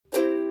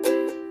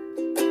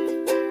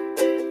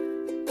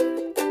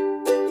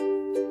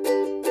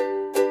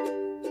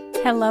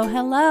Hello,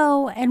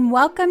 hello, and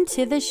welcome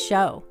to the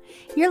show.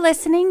 You're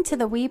listening to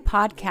the We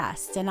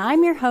Podcast, and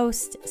I'm your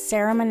host,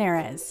 Sarah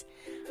Menarez.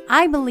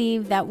 I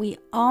believe that we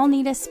all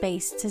need a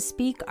space to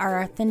speak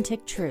our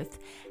authentic truth,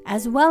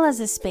 as well as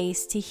a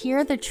space to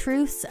hear the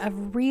truths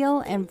of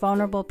real and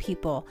vulnerable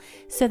people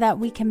so that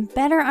we can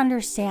better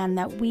understand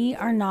that we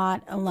are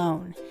not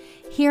alone.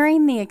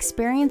 Hearing the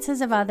experiences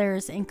of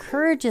others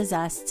encourages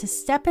us to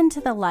step into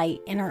the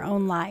light in our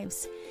own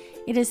lives.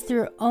 It is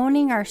through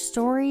owning our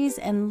stories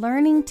and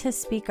learning to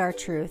speak our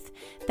truth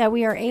that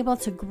we are able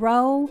to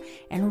grow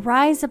and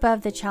rise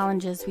above the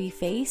challenges we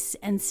face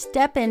and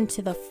step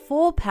into the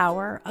full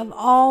power of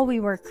all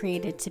we were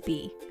created to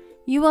be.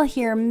 You will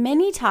hear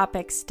many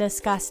topics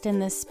discussed in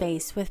this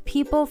space with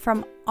people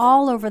from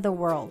all over the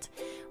world.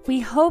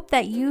 We hope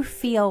that you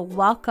feel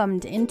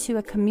welcomed into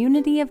a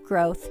community of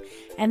growth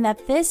and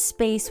that this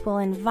space will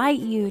invite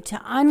you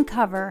to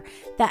uncover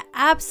the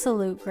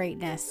absolute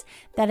greatness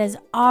that is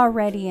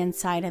already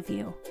inside of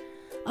you.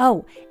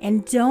 Oh,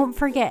 and don't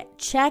forget,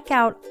 check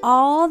out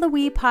all the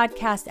We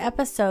Podcast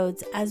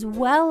episodes as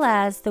well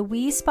as the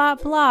We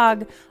Spot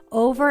blog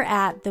over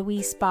at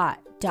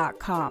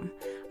thewespot.com.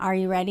 Are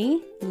you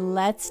ready?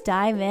 Let's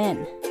dive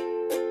in.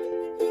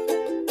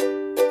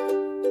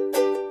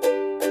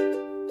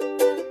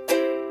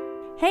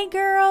 Hey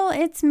girl,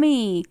 it's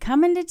me,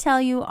 coming to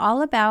tell you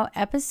all about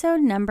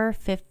episode number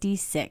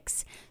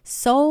 56,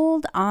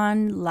 Sold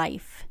on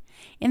Life.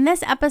 In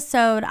this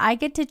episode, I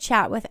get to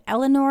chat with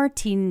Elenor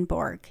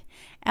Tedenborg.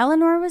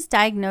 Elenor was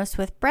diagnosed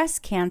with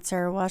breast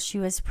cancer while she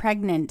was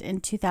pregnant in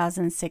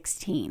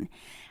 2016.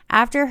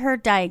 After her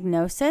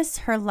diagnosis,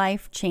 her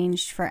life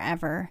changed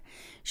forever.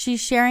 She's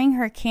sharing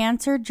her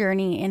cancer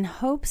journey in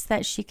hopes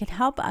that she could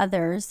help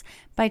others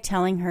by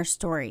telling her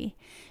story.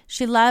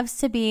 She loves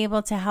to be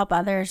able to help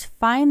others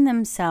find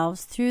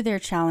themselves through their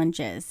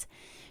challenges.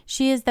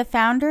 She is the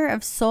founder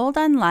of Sold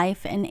on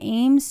Life and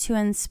aims to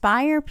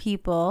inspire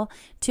people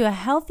to a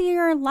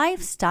healthier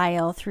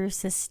lifestyle through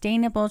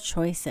sustainable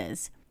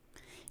choices.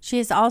 She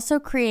has also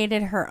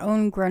created her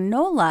own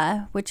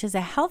granola, which is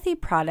a healthy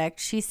product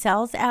she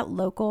sells at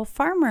local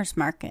farmers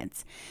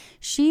markets.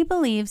 She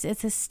believes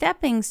it's a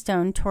stepping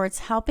stone towards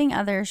helping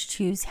others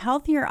choose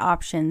healthier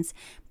options,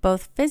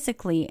 both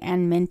physically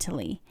and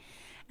mentally.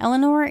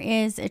 Elenor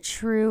is a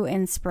true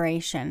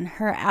inspiration.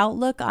 Her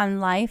outlook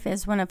on life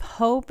is one of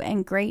hope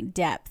and great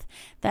depth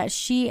that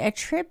she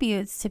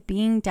attributes to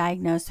being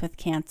diagnosed with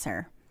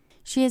cancer.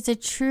 She is a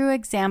true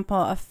example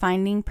of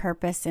finding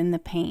purpose in the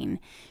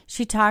pain.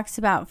 She talks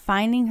about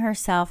finding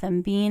herself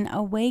and being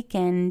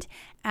awakened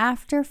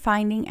after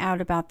finding out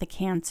about the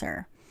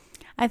cancer.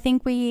 I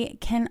think we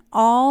can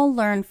all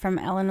learn from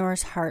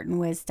Eleanor's heart and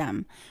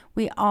wisdom.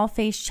 We all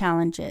face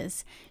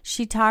challenges.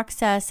 She talks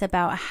to us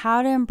about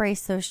how to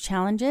embrace those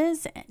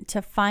challenges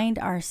to find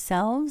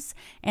ourselves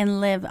and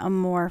live a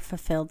more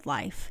fulfilled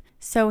life.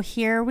 So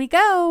here we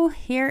go.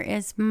 Here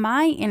is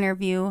my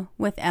interview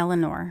with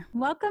Elenor.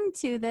 Welcome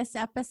to this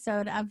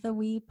episode of the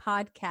We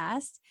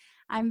Podcast.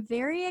 I'm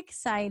very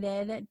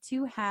excited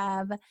to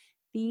have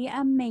the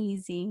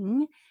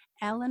amazing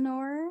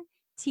Elenor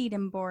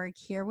Tedenborg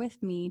here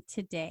with me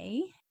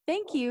today.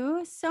 Thank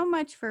you so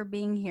much for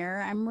being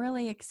here. I'm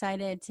really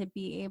excited to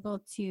be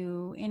able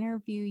to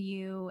interview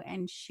you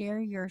and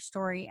share your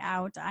story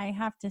out. I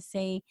have to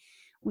say,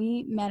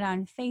 we met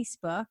on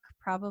Facebook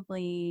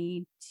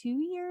probably 2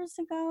 years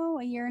ago,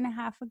 a year and a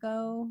half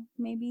ago,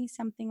 maybe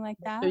something like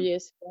that. 2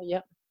 years ago,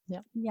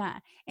 yeah. Yeah.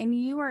 And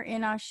you were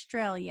in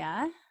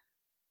Australia.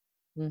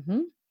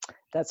 Mm-hmm.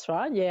 That's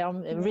right. Yeah,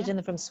 I'm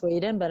originally from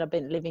Sweden, but I've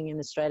been living in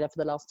Australia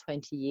for the last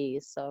 20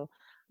 years. So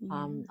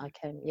I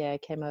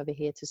came over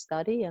here to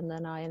study, and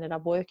then I ended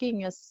up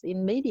working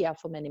in media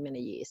for many, many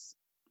years.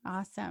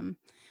 Awesome.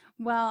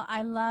 Well,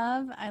 I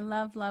love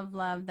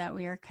that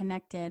we are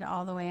connected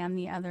all the way on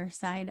the other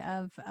side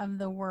of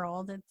the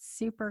world. It's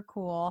super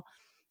cool.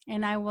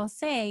 And I will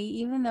say,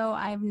 even though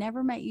I've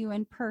never met you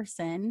in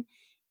person,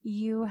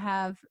 you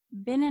have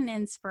been an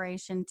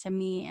inspiration to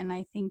me. And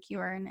I think you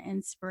are an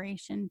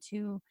inspiration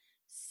to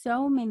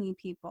so many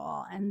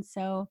people. And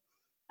so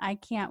I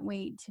can't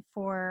wait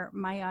for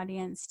my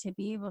audience to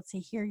be able to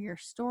hear your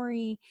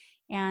story.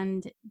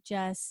 And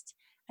just,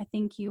 I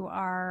think you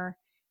are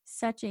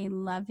such a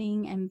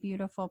loving and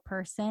beautiful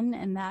person,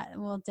 and that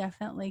will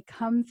definitely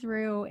come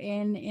through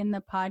in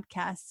the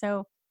podcast.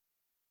 So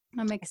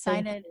I'm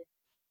excited.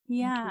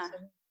 Yeah.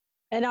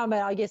 And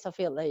I guess I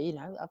feel that,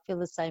 I feel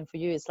the same for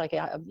you. It's like,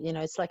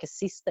 it's like a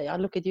sister. I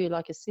look at you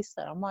like a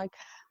sister. I'm like,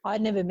 I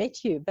never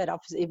met you, but I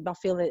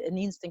feel an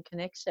instant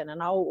connection,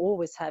 and I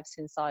always have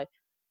since I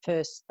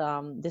first,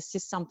 there's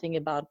just something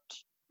about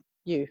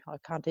you. I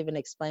can't even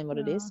explain what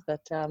it is,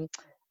 but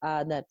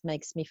that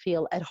makes me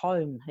feel at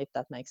home, if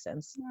that makes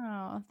sense.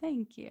 Oh,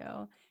 thank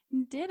you.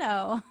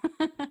 Ditto.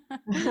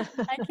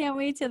 I can't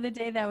wait till the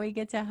day that we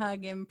get to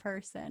hug in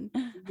person.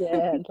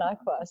 Yeah,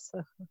 likewise.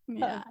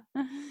 Yeah.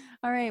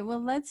 All right.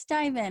 Well, let's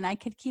dive in. I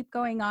could keep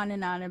going on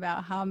and on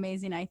about how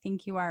amazing I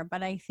think you are,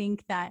 but I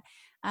think that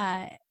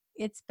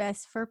it's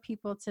best for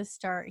people to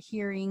start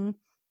hearing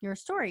your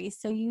story.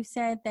 So you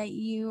said that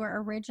you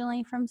were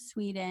originally from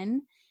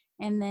Sweden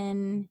and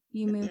then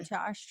you moved to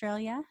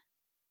Australia.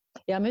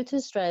 Yeah, I moved to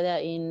Australia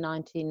in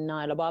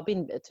 1990. Well, I've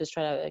been to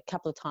Australia a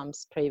couple of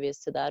times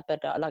previous to that,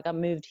 but like I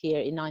moved here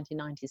in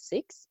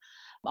 1996.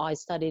 I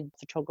studied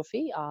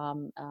photography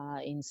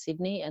in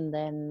Sydney, and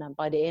then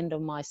by the end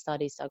of my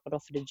studies, I got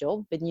offered a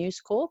job with News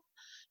Corp.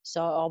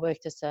 So I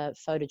worked as a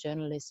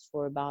photojournalist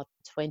for about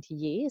 20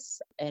 years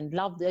and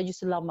loved. I used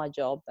to love my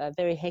job. A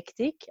very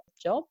hectic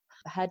job.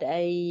 I had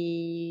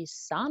a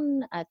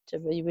son at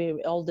we were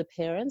older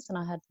parents, and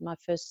I had my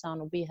first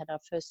son. We had our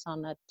first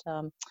son at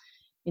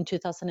in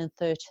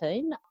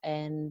 2013,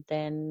 and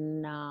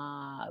then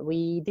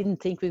we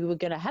didn't think we were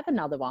going to have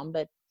another one,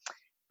 but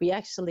we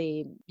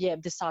actually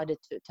decided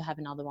to have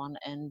another one.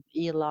 And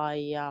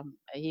Eli,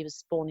 he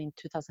was born in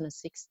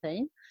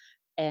 2016,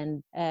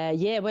 and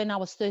when I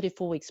was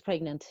 34 weeks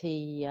pregnant,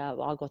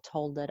 I got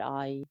told that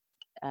I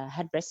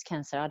had breast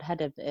cancer. I'd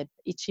had a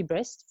itchy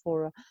breast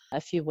for a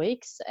few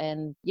weeks,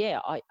 and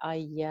I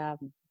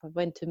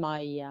went to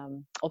my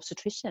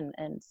obstetrician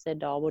and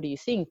said, "Oh, what do you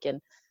think?"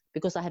 And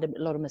because I had a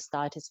lot of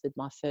mastitis with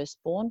my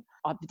firstborn,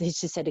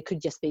 she said it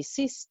could just be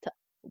cyst.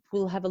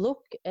 We'll have a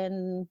look.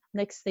 And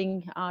next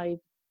thing I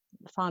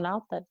found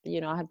out that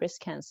I had breast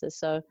cancer.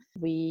 So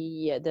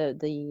the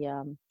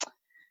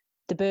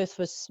birth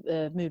was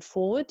moved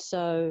forward,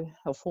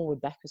 or forward,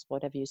 backwards,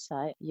 whatever you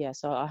say. Yeah,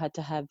 so I had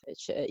to have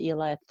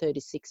Eli at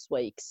 36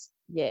 weeks.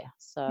 Yeah,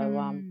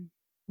 so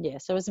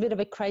so it was a bit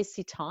of a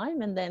crazy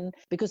time. And then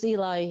because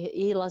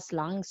Eli's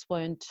lungs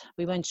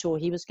we weren't sure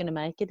he was going to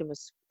make it. It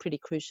was pretty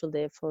crucial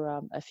there for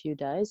a few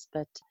days.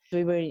 But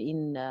we were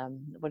in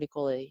what do you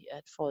call it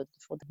for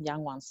the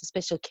young ones, a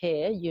special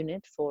care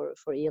unit for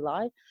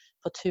Eli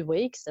for 2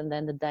 weeks. And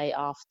then the day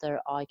after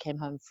I came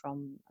home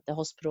from the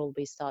hospital,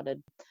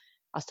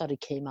 I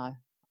started chemo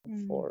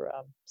for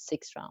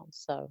 6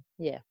 rounds. So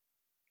yeah.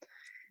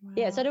 Wow.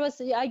 Yeah, so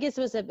I guess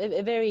it was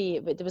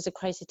it was a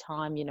crazy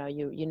time.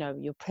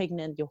 You're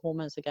pregnant, your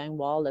hormones are going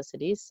wild as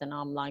it is, and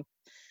I'm like,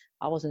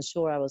 I wasn't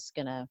sure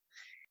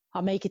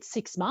I'll make it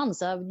 6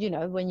 months.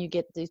 When you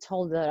get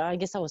told that, I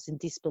guess I was in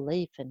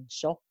disbelief and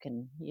shock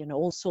and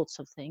all sorts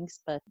of things.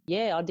 But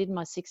yeah, I did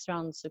my 6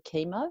 rounds of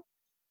chemo,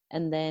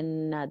 and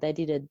then they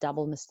did a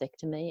double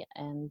mastectomy,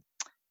 and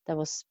that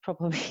was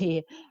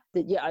probably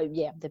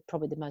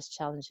probably the most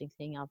challenging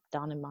thing I've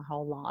done in my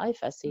whole life.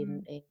 I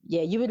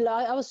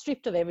was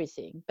stripped of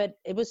everything, but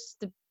it was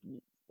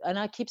and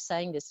I keep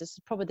saying this is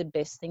probably the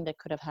best thing that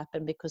could have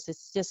happened, because it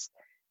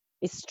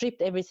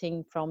stripped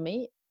everything from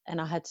me, and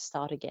I had to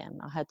start again.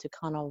 I had to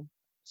kind of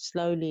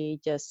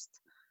slowly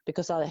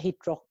because I hit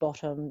rock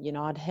bottom.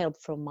 I'd help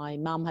from my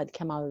mum had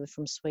come over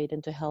from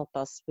Sweden to help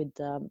us with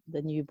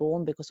the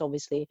newborn, because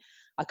obviously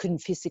I couldn't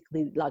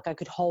physically, like I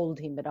could hold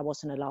him, but I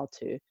wasn't allowed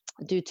to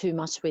do too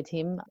much with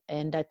him.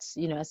 And that's,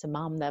 as a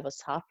mum, that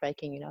was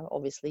heartbreaking.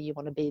 Obviously you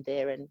want to be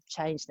there and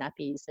change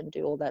nappies and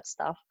do all that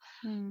stuff.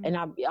 And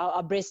I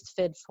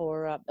breastfed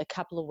for a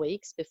couple of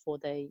weeks before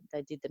they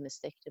did the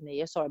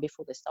mastectomy.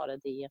 Before they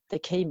started the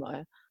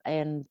chemo.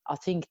 And I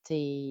think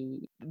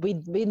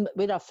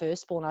with our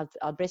firstborn,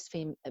 I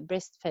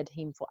breastfed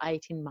him for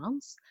 18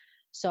 months.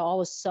 So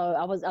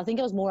I think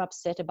I was more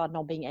upset about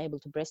not being able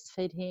to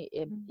breastfeed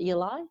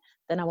Eli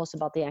than I was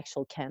about the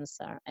actual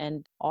cancer.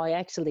 And I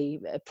actually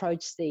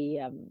approached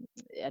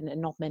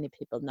and not many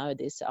people know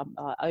this,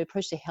 I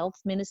approached the health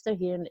minister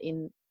here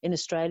in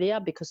Australia,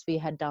 because we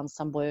had done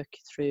some work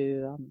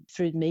through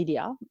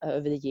media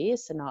over the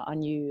years, and I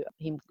knew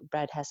him,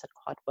 Brad Hassett,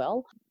 quite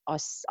well. I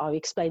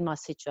explained my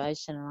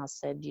situation, and I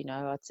said,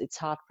 it's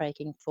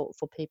heartbreaking for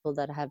people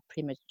that have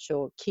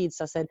premature kids.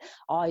 I said,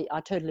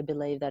 I totally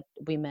believe that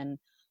women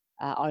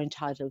are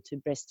entitled to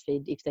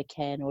breastfeed if they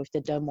can, or if they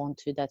don't want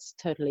to, that's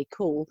totally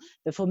cool.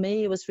 But for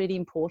me, it was really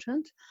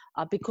important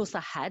because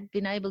I had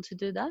been able to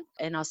do that.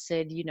 And I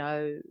said,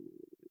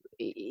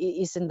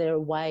 isn't there a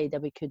way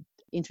that we could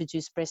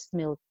introduce breast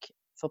milk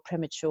for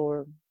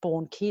premature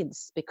born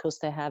kids, because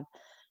they have,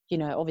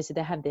 obviously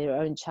they have their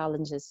own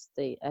challenges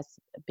as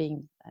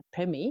being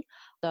preemie.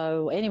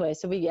 So anyway,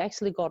 so we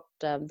actually got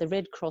the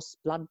Red Cross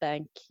blood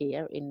bank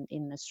here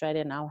in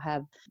Australia now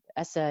have,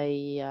 as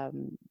a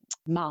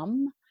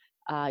mum,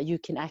 you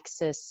can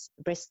access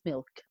breast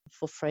milk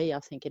for free, I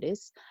think it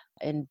is.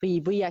 And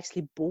we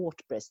actually bought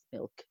breast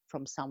milk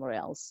from somewhere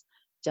else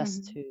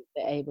just to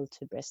be able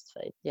to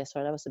breastfeed. Yeah,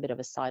 sorry, that was a bit of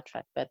a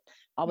sidetrack, but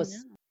I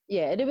was,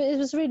 it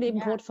was really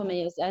important for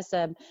me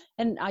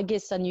and I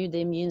guess I knew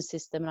the immune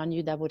system, and I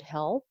knew that would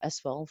help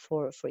as well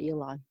for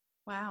Eli.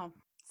 Wow.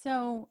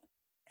 So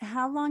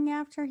how long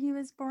after he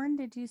was born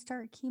did you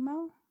start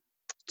chemo?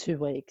 2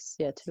 weeks.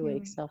 Yeah, 2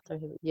 weeks after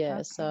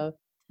Okay. So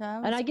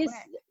and I guess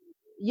quick.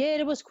 Yeah,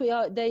 it was quick.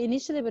 They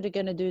initially were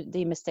going to do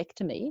the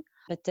mastectomy,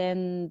 but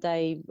then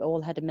they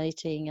all had a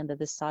meeting and they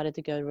decided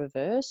to go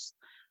reverse.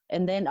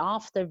 And then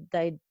after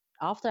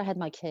I had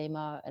my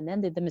chemo and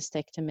then did the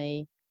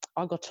mastectomy,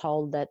 I got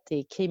told that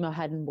the chemo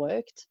hadn't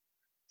worked.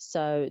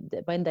 So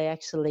when they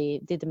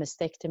actually did the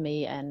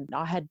mastectomy, and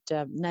I had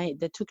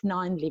they took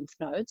 9 lymph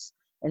nodes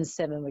and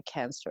 7 were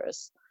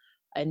cancerous.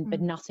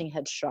 but nothing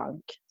had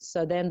shrunk.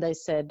 So then they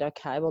said,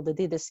 okay, well, they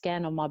did a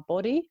scan of my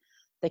body.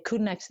 They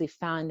couldn't actually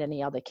find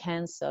any other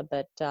cancer,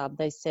 but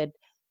they said,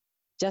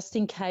 just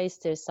in case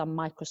there's some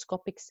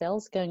microscopic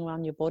cells going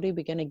around your body,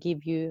 we're going to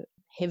give you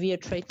heavier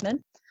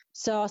treatment.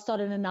 So I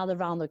started another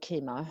round of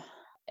chemo.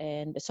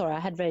 And I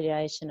had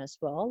radiation as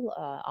well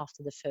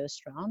after the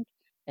first round.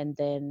 And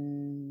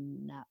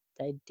then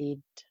they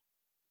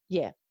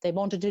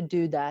wanted to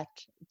do that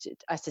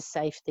as a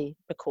safety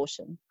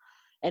precaution.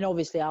 And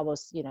obviously I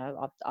was,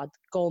 I'd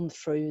gone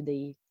through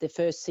the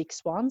first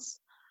 6 ones,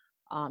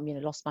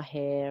 lost my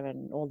hair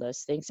and all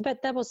those things.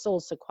 But that was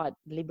also quite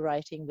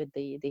liberating with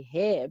the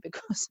hair,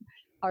 because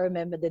I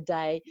remember the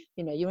day,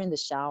 you're in the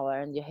shower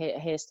and your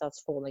hair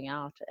starts falling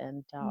out,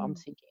 and I'm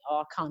thinking,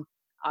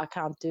 I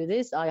can't do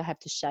this. I have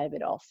to shave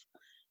it off.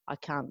 I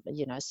can't,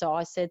 So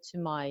I said to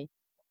my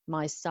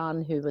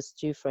son, who was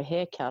due for a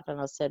haircut, and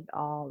I said,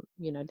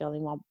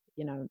 darling, Mom,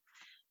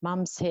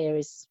 Mum's hair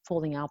is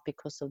falling out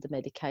because of the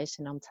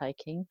medication I'm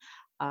taking.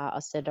 I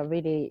said, I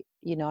really,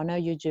 I know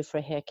you're due for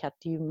a haircut.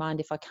 Do you mind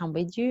if I come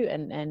with you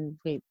and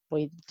we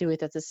do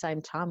it at the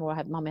same time, or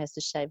Mum has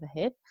to shave her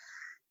head?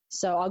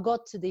 So I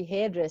got to the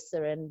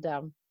hairdresser, and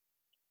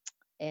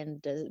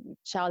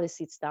Charlie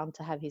sits down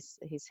to have his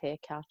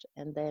haircut,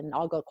 and then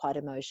I got quite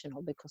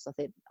emotional because I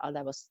thought,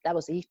 that was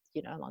it,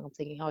 like I'm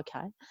thinking,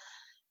 okay.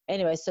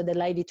 Anyway, so the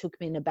lady took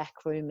me in the back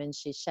room and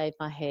she shaved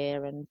my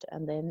hair, and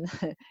then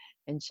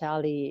and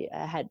Charlie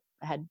had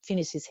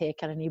finished his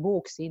haircut, and he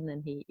walks in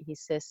and he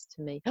says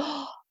to me,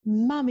 "Oh,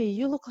 Mummy,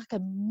 you look like a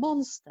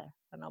monster."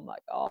 And I'm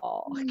like,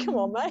 "Oh, come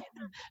on, mate."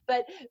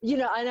 But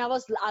and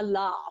I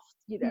laughed,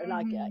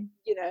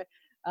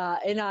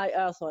 and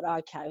I thought,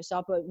 okay.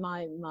 So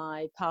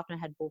my partner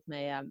had bought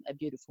me a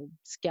beautiful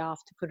scarf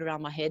to put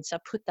around my head. So I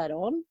put that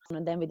on,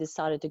 and then we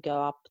decided to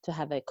go up to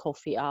have a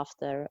coffee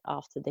after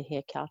the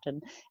haircut.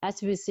 And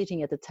as we were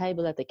sitting at the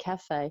table at the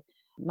cafe,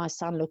 my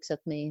son looks at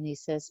me and he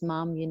says,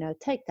 "Mum,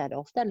 take that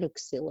off. That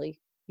looks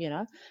silly."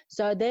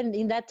 So then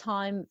in that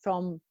time,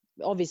 from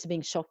obviously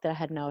being shocked that I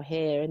had no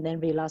hair, and then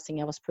realizing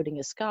I was putting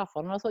a scarf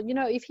on, and I thought,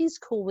 if he's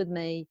cool with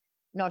me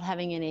not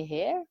having any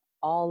hair,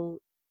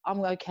 I'm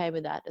okay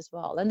with that as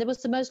well. And it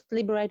was the most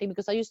liberating,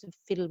 because I used to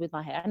fiddle with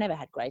my hair. I never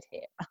had great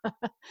hair,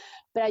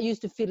 but I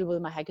used to fiddle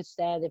with my hair. I could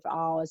stay there for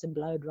hours and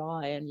blow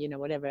dry and,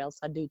 whatever else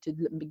I do to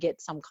get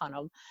some kind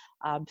of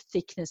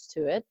thickness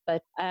to it.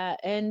 But,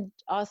 and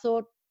I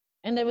thought,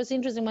 and it was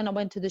interesting when I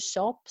went to the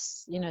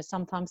shops,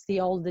 sometimes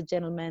the older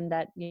gentlemen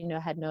that,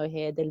 had no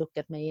hair, they looked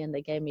at me and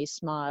they gave me a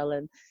smile.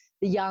 And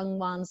the young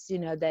ones,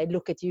 they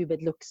look at you,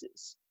 but looks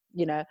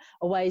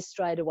away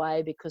straight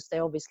away, because they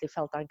obviously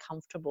felt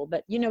uncomfortable.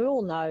 But, we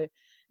all know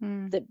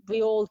that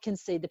we all can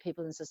see the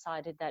people in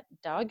society that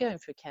are going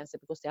through cancer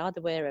because they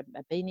either wear a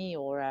beanie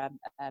or a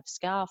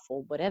scarf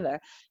or whatever.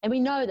 And we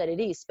know that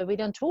it is, but we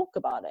don't talk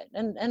about it.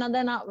 And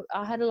then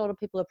I had a lot of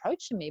people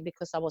approaching me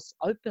because I was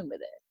open with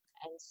it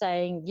and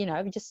saying,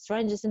 just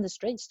strangers in the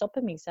street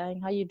stopping me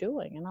saying, "How you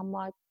doing?" And I'm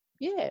like,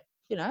 yeah,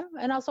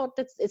 and I thought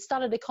that it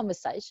started a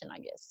conversation, I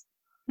guess.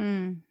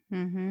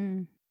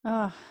 Mm-hmm.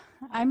 Oh,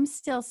 I'm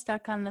still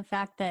stuck on the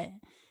fact that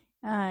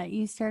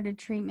you started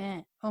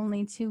treatment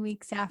only 2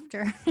 weeks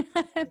after.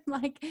 I'm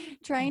like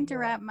trying to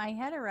wrap my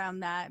head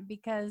around that,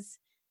 because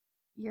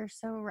you're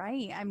so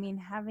right. I mean,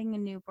 having a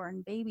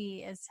newborn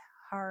baby is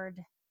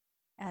hard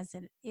as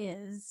it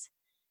is.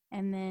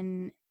 And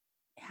then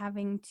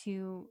having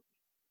to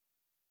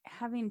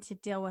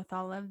deal with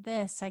all of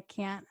this, I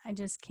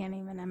just can't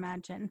even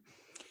imagine.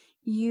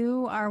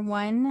 You are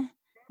one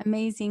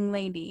amazing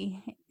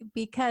lady,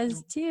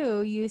 because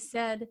too, you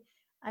said,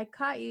 I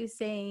caught you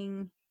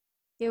saying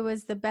it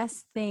was the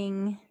best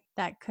thing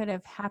that could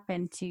have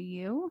happened to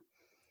you,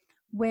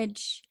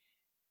 which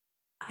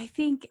I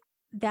think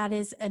that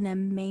is an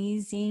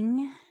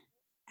amazing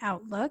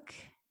outlook.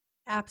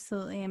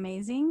 Absolutely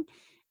amazing.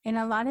 And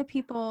a lot of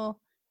people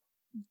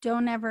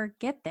don't ever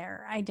get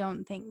there, I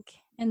don't think.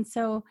 And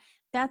so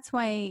that's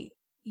why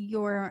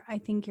I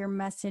think your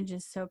message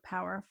is so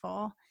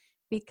powerful,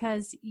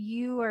 because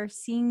you are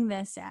seeing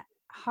this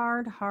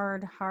hard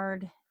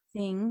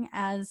thing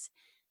as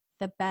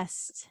the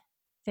best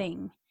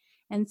thing.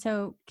 And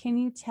so can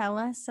you tell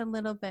us a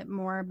little bit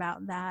more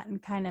about that, and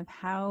kind of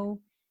how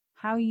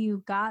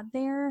you got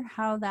there,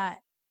 how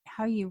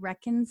you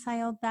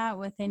reconciled that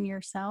within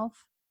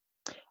yourself?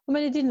 I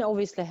mean, it didn't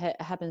obviously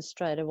happen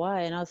straight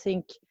away. And I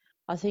think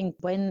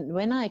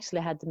when I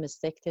actually had the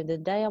mastectomy, the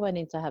day I went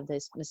in to have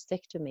this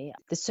mastectomy,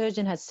 the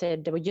surgeon had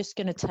said they were just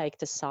going to take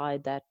the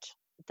side that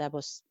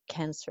was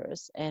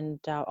cancerous. And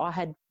I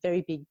had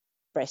very big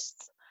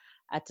breasts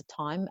at the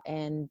time.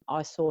 And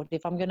I thought,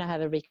 if I'm going to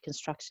have a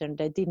reconstruction,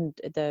 where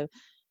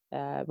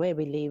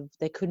we live,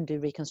 they couldn't do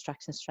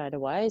reconstruction straight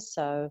away.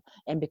 So,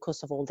 and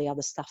because of all the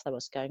other stuff that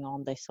was going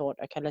on, they thought,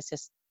 okay, let's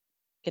just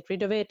get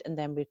rid of it, and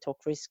then we talk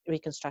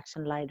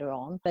reconstruction later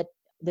on. But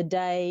the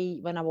day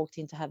when I walked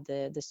in to have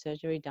the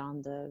surgery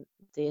done, the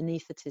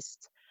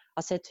anaesthetist,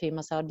 I said to him,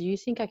 I said, "Do you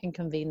think I can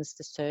convince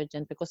the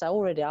surgeon?" Because I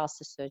already asked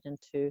the surgeon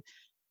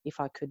if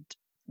I could,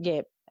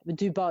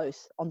 do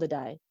both on the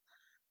day.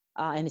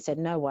 And he said,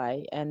 no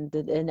way. And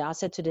I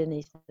said to the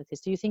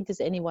anaesthetist, do you think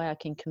there's any way I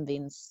can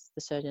convince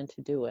the surgeon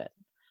to do it,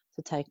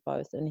 to take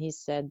both? And he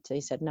said,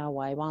 no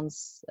way.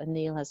 Once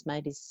Neil has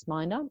made his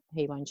mind up,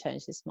 he won't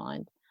change his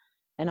mind.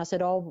 And I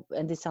said, oh,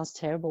 and this sounds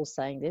terrible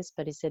saying this,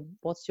 but he said,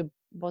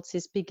 what's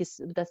his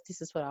biggest,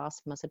 this is what I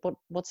asked him. I said,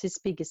 what's his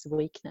biggest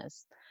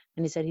weakness?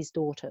 And he said, his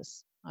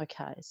daughters.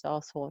 Okay. So I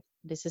thought,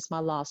 this is my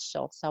last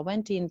shot. So I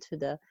went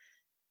into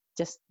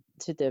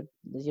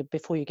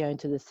before you go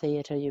into the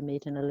theatre, you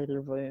meet in a little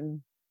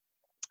room.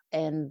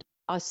 And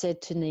I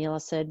said to Neil, I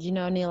said,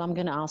 Neil, I'm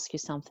going to ask you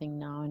something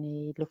now. And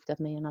he looked at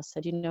me and I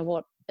said, you know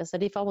what? I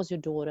said, if I was your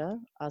daughter,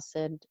 I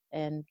said,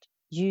 and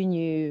you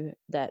knew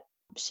that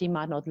she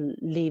might not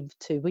live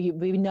to,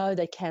 we know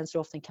that cancer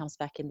often comes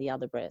back in the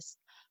other breast.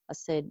 I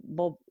said,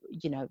 well,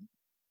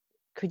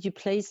 could you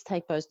please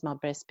take both my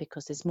breasts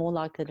because it's more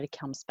likely that it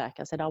comes back.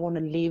 I said, I want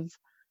to live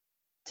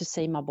to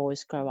see my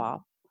boys grow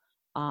up.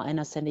 And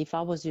I said, if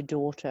I was your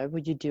daughter,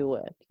 would you do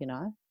it,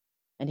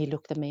 And he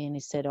looked at me and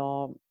he said,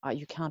 oh,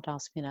 you can't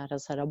ask me that. I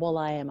said, well,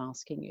 I am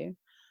asking you.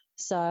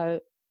 So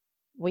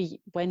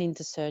we went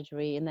into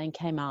surgery and then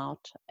came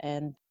out,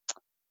 and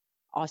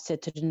I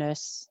said to the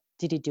nurse,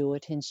 did he do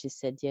it? And she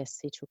said, yes,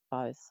 he took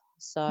both.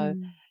 So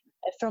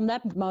from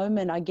that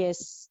moment, I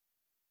guess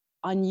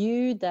I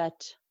knew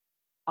that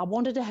I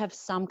wanted to have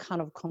some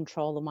kind of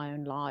control of my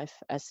own life,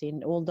 as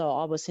in, although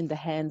I was in the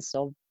hands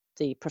of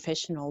the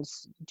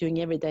professionals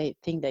doing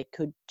everything they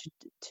could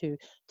to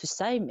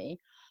save me.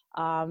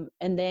 And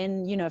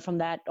then, from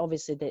that,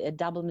 obviously, a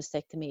double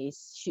mastectomy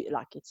is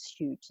it's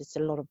huge. It's a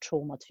lot of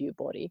trauma to your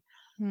body.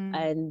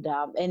 And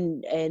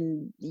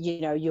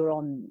you're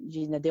on,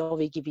 they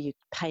always give you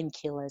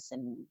painkillers,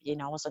 and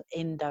I was on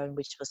endone,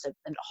 which was a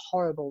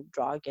horrible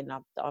drug, and I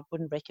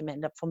wouldn't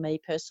recommend it for me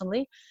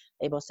personally.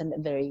 It wasn't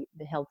a very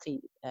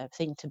healthy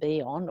thing to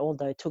be on,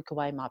 although it took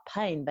away my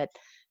pain, but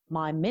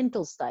my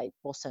mental state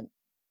wasn't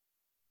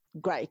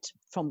great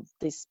from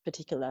this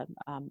particular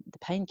the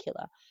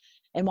painkiller.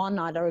 And one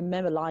night I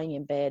remember lying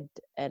in bed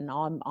and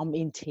I'm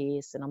in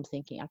tears and I'm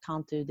thinking, I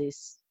can't do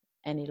this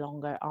any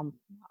longer. I'm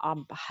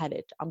had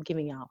it. I'm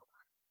giving up.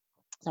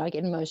 So I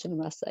get emotional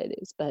when I say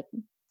this, but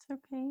it's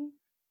okay.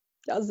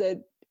 I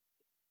said,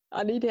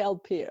 I need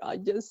help here. I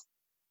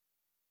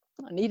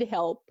need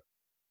help.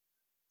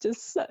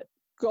 Just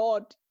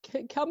God,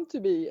 come to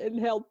me and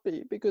help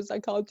me because I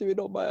can't do it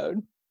on my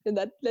own. And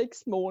that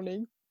next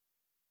morning,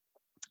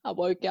 I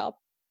woke up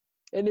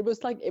and it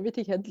was like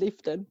everything had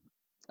lifted.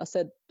 I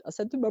said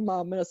to my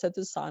mum and I said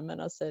to Simon,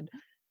 I said,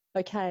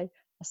 okay,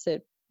 I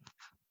said,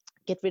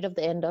 get rid of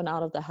the endone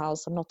out of the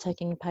house. I'm not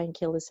taking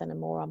painkillers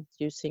anymore. I'm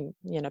using,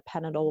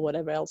 Panadol or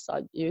whatever else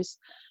I use.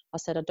 I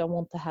said, I don't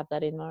want to have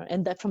that in there.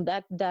 And that from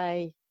that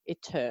day,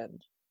 it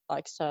turned.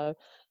 So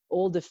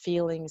all the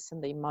feelings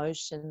and the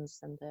emotions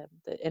and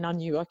and I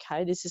knew,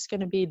 okay, this is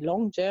going to be a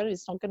long journey.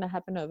 It's not going to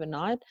happen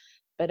overnight,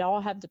 but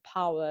I have the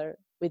power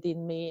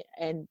within me,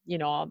 and,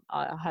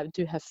 I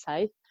do have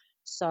faith.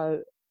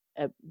 So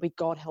with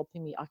God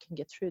helping me, I can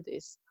get through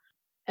this.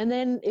 And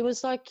then it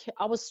was like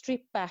I was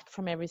stripped back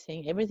from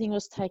everything. Everything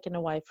was taken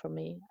away from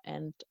me,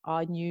 and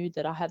I knew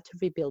that I had to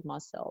rebuild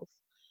myself.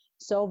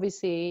 So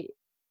obviously,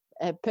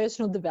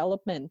 personal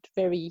development,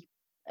 very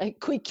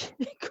quick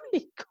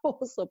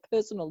course of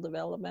personal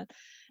development.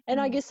 And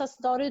I guess I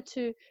started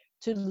to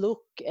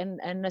look and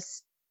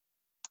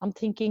I'm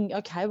thinking,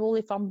 okay, well,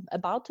 if I'm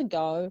about to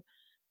go,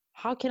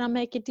 how can I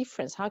make a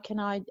difference? How can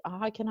I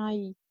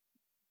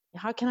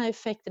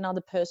affect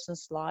another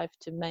person's life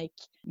to make,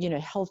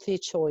 healthier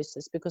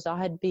choices? Because I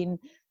had been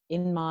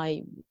in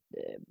my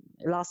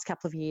last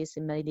couple of years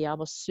in media, I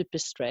was super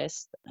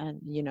stressed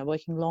and,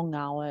 working long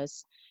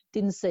hours,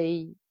 didn't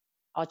see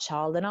our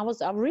child. And I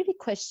was really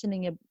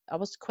questioning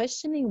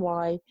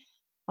why.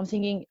 I'm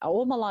thinking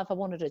all my life I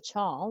wanted a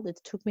child. It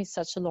took me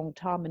such a long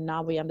time, and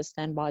now we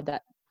understand why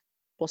that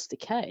was the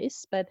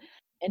case.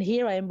 And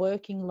here I am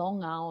working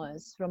long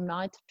hours from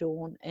night to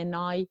dawn, and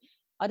I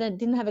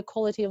didn't have a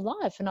quality of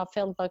life, and I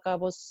felt like I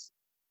was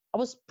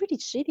pretty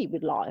shitty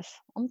with life.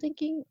 I'm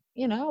thinking,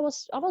 I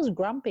was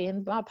grumpy,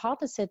 and my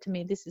partner said to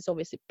me, this is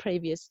obviously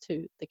previous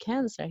to the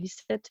cancer. He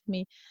said to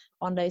me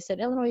one day, he said,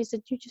 Elenor, he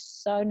said, you're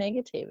just so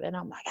negative. And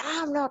I'm like,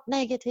 I'm not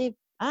negative.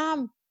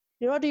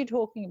 What are you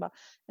talking about?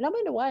 And I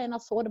went away and I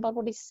thought about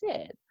what he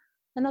said.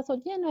 And I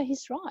thought, yeah, no,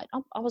 he's right.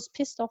 I was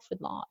pissed off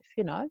with life,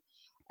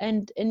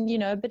 And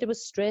but it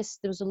was stress.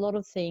 There was a lot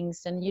of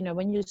things. And,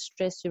 when you're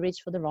stressed, you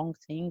reach for the wrong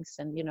things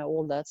and,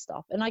 all that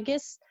stuff. And I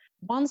guess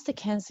once the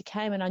cancer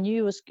came and I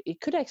knew it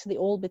could actually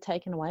all be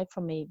taken away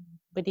from me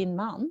within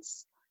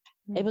months,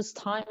 it was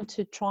time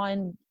to try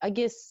and, I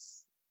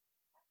guess,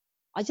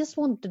 I just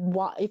wanted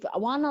if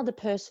one other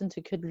person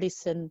could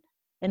listen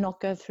and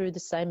not go through the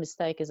same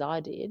mistake as I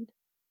did,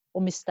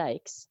 or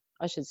mistakes,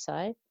 I should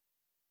say.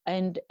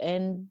 And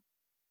I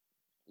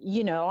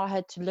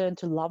had to learn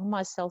to love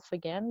myself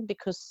again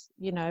because,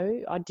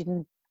 I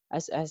didn't,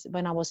 as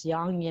when I was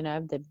young,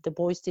 the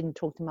boys didn't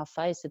talk to my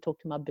face, they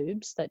talked to my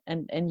boobs.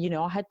 And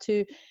I had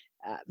to,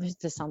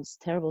 this sounds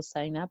terrible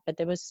saying that, but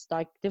there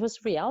was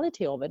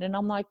reality of it. And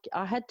I'm like,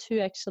 I had to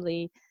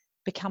actually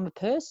become a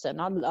person.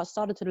 I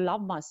started to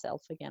love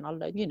myself again.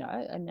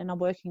 And I'm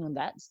working on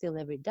that still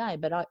every day.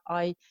 But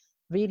I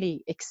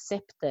really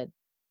accepted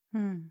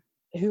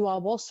who I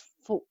was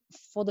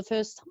for the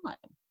first time.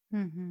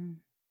 Mm-hmm.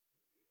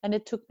 And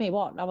it took me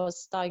I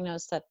was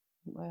diagnosed at,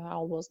 how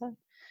old was I?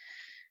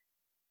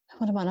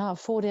 What am I now?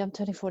 40. I'm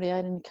turning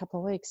 48 in a couple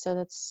of weeks. So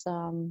that's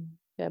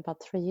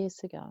about 3 years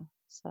ago.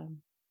 So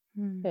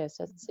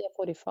so it's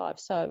 45.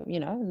 So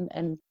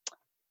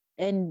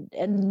and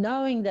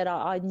knowing that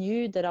I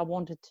knew that I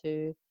wanted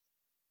to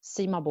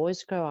see my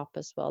boys grow up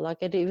as well. Like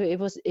it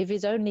was, if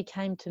it only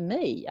came to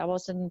me, I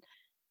was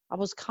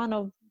kind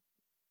of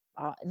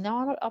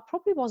no, I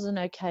probably wasn't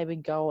okay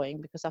with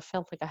going because I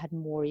felt like I had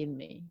more in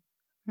me.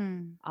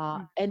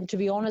 And to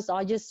be honest,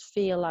 I just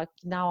feel like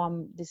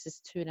now this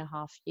is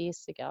 2.5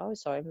 years ago.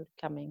 Sorry,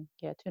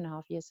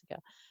 2.5 years ago.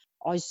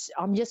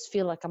 I'm just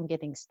feel like I'm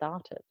getting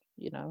started.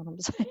 You know what I'm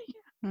saying?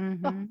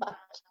 Mm-hmm.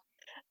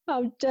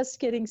 I'm just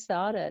getting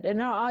started.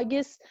 And I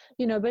guess,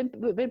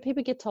 when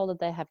people get told that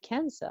they have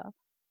cancer,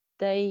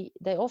 they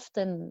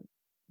often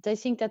they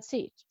think that's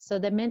it. So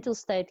their mental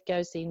state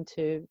goes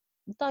into,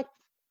 like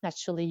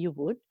naturally you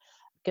would,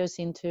 goes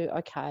into,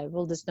 okay,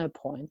 well, there's no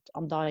point.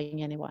 I'm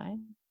dying anyway.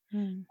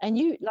 And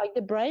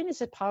the brain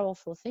is a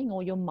powerful thing,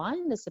 or your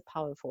mind is a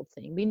powerful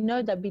thing. We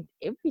know that with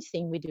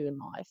everything we do in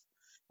life,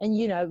 and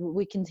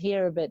we can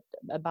hear a bit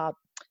about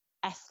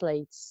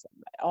athletes.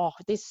 Oh,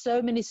 there's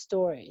so many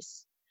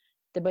stories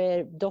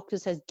where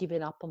doctors has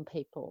given up on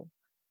people,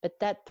 but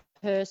that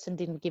person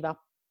didn't give up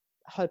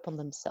hope on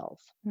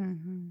themselves.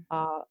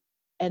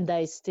 And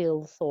they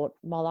still thought,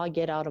 well, I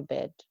get out of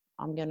bed,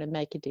 I'm going to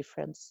make a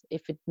difference.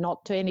 If it's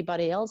not to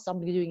anybody else,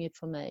 I'm doing it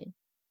for me.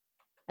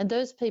 And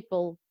those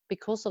people,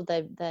 because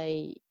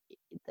they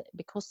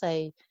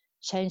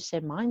change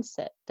their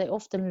mindset, they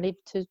often live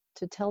to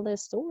tell their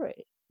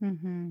story.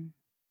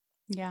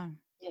 Yeah.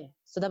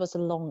 So that was a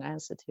long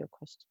answer to your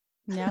question.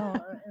 No,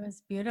 it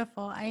was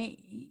beautiful.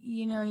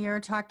 You're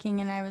talking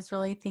and I was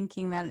really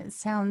thinking that it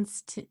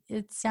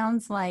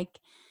sounds like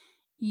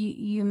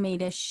you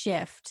made a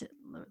shift,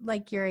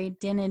 like your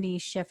identity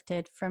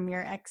shifted from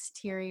your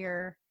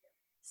exterior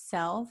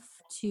self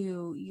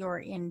to your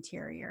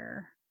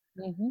interior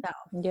self.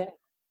 Yeah,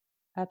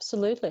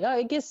 absolutely.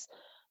 I guess,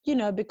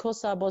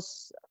 because I've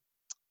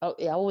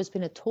always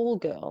been a tall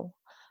girl,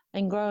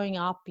 and growing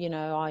up,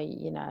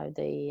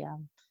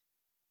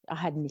 I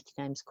had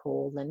nicknames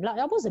called, and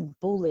I wasn't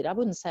bullied. I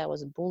wouldn't say I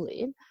was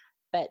bullied,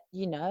 but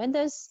and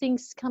those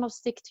things kind of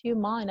stick to your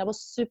mind. I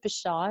was super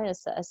shy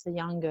as a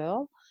young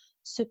girl,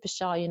 super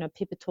shy.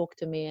 People talk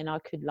to me, and I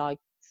could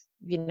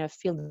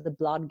feel the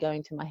blood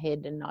going to my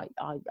head, and I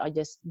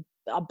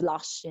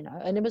blush,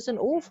 and it was an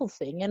awful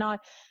thing. And I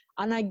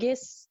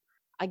guess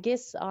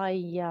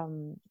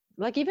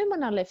like, even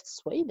when I left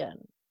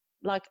Sweden,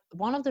 like,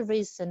 one of the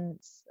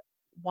reasons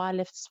why I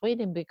left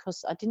Sweden,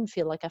 because I didn't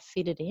feel like I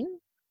fitted in.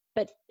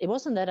 But it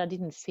wasn't that I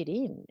didn't fit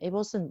in. It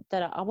wasn't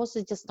that I was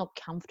just not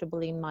comfortable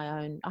in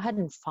my own. I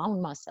hadn't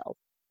found myself,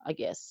 I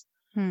guess.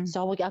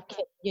 So I kept,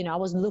 I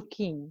was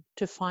looking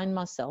to find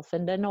myself.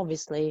 And then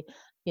obviously,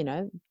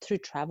 through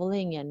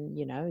traveling and,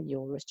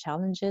 your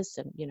challenges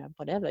and,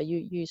 whatever,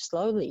 you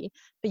slowly,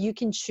 but you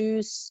can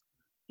choose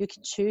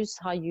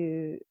how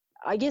you,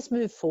 I guess,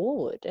 move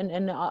forward.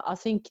 And I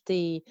think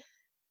the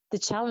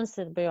challenge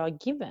that we are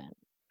given,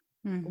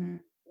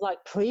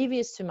 like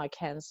previous to my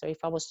cancer,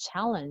 if I was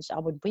challenged, I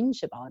would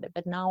whinge about it.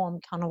 But now I'm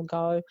kind of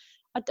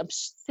I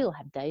still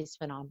have days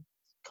when I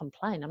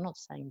complain. I'm not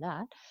saying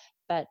that.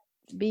 But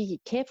be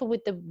careful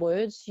with the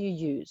words you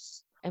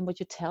use and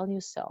what you tell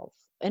yourself.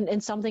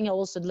 And something I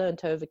also learned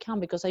to overcome,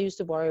 because I used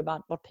to worry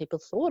about what people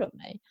thought of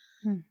me.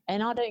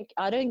 And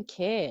I don't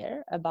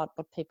care about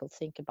what people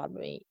think about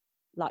me,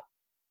 like,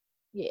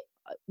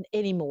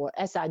 anymore,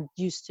 as I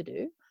used to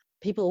do.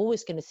 People are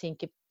always going to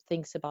think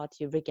things about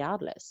you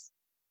regardless.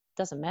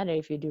 Doesn't matter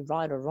if you do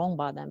right or wrong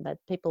by them, but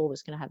people are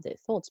always going to have their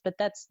thoughts. But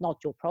that's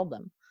not your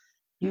problem.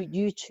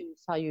 You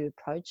choose how you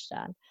approach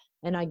that.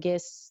 And I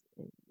guess,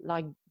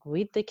 like,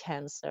 with the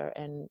cancer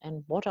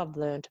and what I've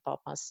learned about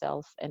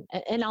myself and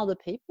other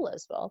people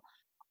as well,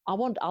 I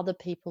want other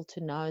people to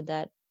know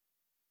that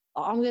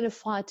I'm going to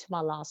fight to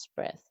my last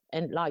breath.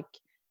 And, like,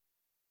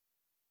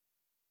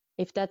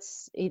 if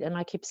that's it, and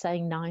I keep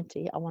saying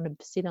 90, I want to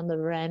sit on the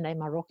veranda in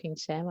my rocking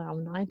chair when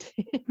I'm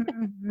 90.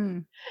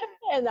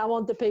 And I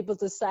want the people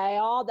to say,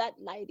 oh, that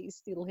lady's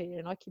still here.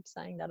 And I keep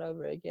saying that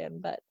over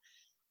again. But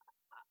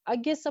I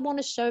guess I want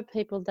to show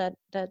people that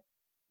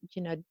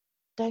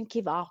don't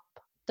give up.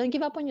 Don't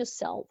give up on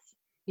yourself,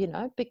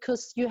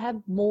 because you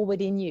have more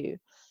within you.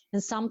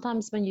 And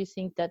sometimes when you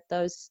think that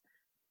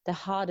the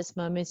hardest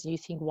moments, you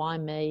think, why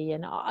me?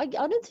 And I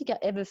don't think I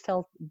ever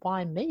felt,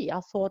 why me? I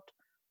thought,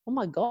 oh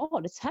my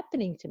God, it's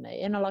happening to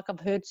me. And like, I've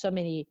heard so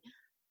many,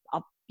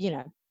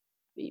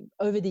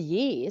 over the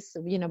years,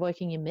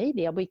 working in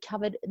media, we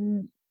covered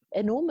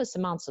enormous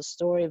amounts of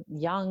story of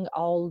young,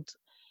 old,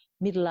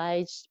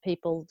 middle-aged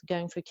people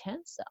going through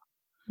cancer.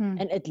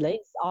 And at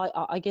least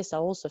I guess I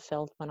also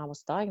felt, when I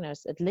was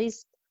diagnosed, at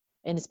least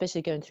and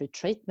especially going through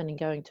treatment and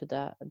going to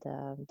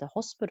the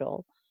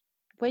hospital,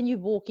 when you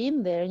walk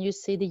in there and you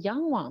see the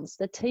young ones,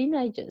 the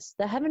teenagers,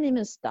 they haven't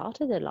even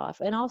started their life.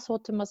 And I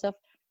thought to myself,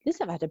 at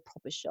least I've had a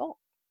proper shot.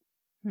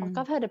 Like Mm.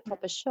 I've had a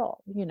proper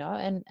shot,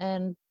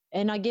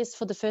 and I guess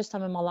for the first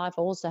time in my life,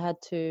 I also had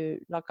to,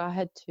 like, I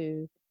had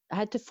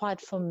to fight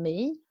for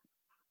me.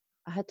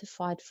 I had to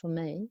fight for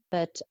me,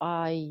 but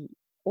I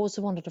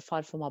also wanted to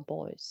fight for my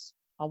boys.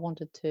 I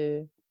wanted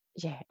to,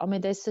 yeah, I mean,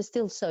 they're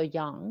still so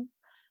young.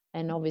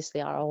 And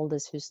obviously, our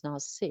oldest, who's now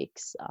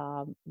 6,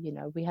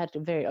 we had a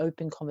very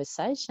open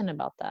conversation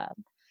about that,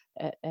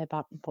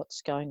 about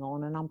what's going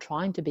on. And I'm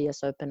trying to be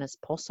as open as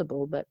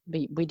possible, but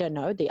we don't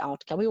know the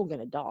outcome. We're all going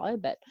to die,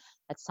 but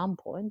at some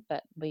point.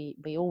 But we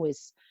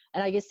always,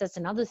 and I guess that's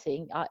another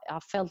thing. I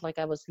felt like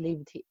I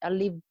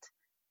lived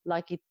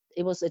like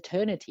it was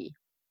eternity.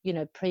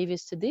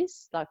 Previous to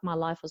this, like my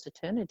life was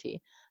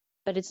eternity,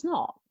 but it's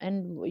not.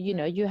 And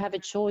you have a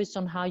choice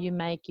on how you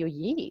make your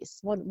years.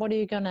 What are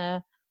you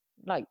gonna,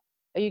 like,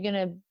 are you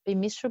gonna be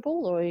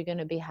miserable or are you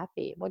gonna be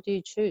happy? What do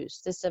you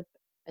choose? It's a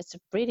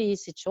pretty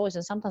easy choice,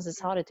 and sometimes it's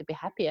harder to be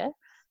happier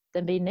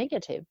than be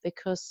negative,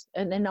 because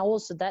and then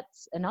also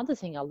that's another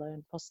thing I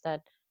learned, was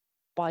that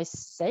by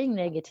saying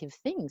negative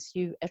things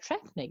you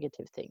attract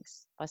negative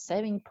things. By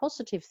saying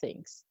positive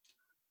things,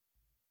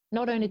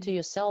 not only to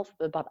yourself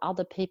but about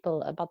other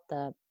people, about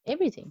the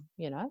everything.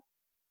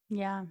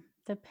 Yeah,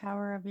 the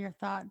power of your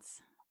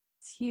thoughts.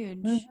 It's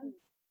huge. Mhm.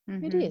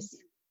 It Hmm.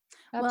 is.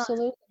 Well,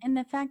 Absolutely. and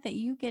the fact that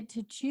you get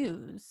to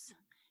choose,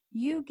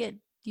 you get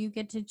you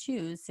get to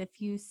choose if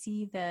you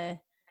see the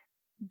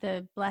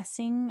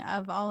blessing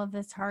of all of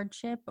this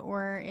hardship,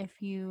 or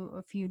if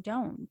you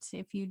don't,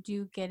 if you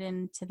do get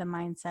into the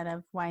mindset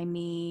of why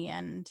me,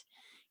 and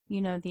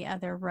the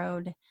other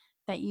road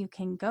that you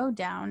can go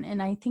down.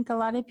 And I think a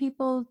lot of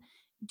people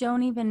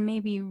don't even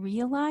maybe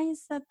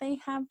realize that they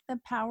have the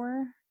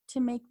power to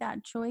make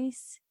that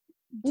choice.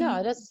 Do No,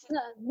 you? that's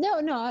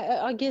no.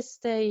 I guess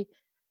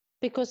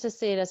because they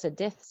see it as a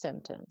death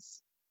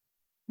sentence.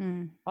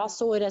 Mm, I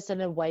saw it as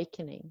an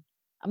awakening.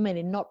 I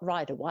mean, not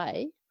right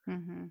away,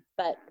 mm-hmm,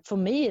 but for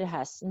me, it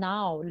has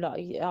now,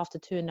 like after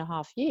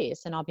 2.5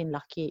 years, and I've been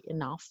lucky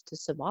enough to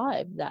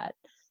survive that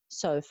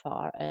so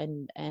far.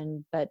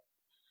 But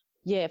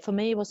yeah, for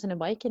me, it was an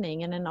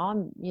awakening, and then I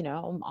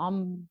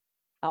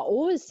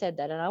always said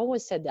that, and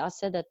I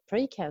said that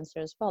pre-cancer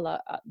as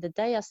well. The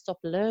day I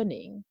stopped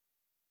learning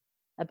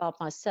about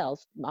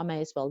myself, I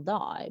may as well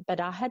die. But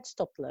I had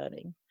stopped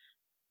learning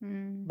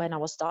mm, when I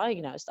was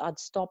diagnosed. I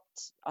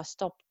stopped, I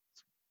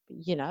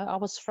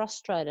was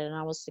frustrated, and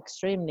I was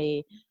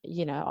extremely,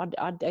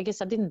 I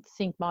guess I didn't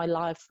think my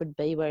life would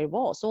be where it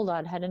was, although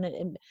I'd had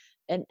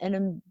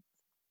an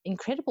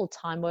incredible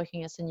time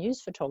working as a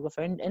news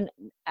photographer. And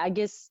I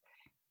guess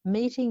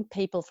meeting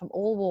people from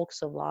all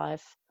walks of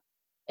life,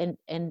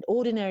 and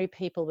ordinary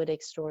people with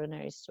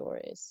extraordinary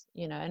stories,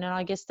 and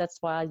I guess that's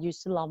why I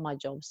used to love my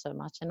job so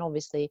much. And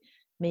obviously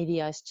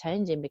media is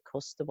changing,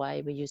 because the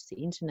way we use the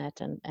internet,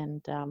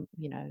 and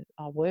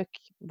our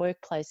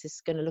workplace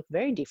is going to look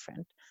very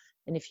different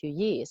in a few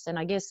years. And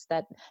I guess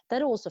that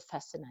also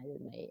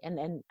fascinated me,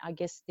 and I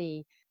guess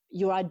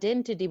your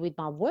identity with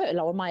my work,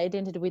 or my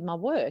identity with my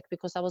work,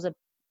 because I was a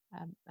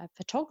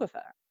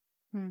photographer.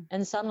 mm,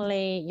 And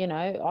suddenly,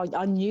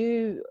 I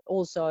knew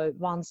also,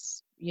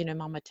 once,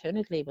 my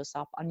maternity leave was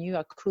up, I knew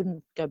I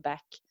couldn't go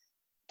back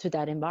to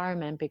that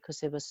environment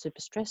because it was super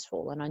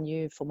stressful. And I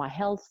knew for my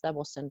health,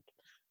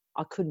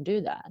 I couldn't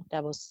do that.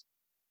 That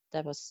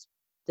was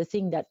the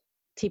thing that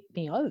tipped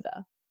me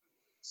over.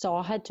 So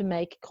I had to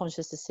make a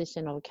conscious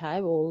decision.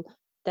 Okay, well,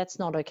 that's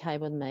not okay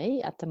with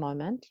me at the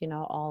moment.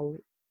 I'll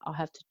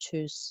have to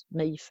choose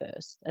me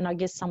first. And I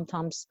guess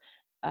sometimes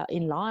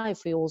in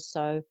life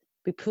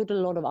we put a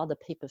lot of other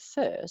people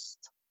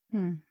first,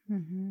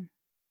 mm-hmm.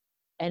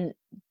 and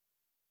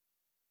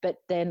but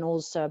then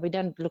also we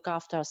don't look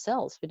after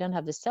ourselves. We don't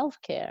have the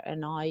self-care,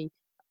 and I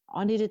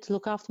needed to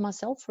look after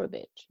myself for a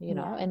bit,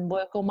 Yeah, and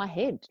work on my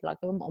head, like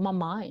on my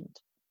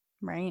mind.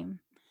 right.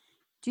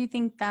 Do you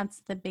think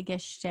that's the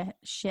biggest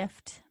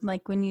shift?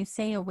 Like when you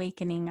say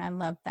awakening, I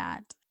love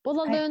that. Well,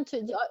 I I learned to,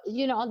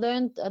 I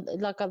learned,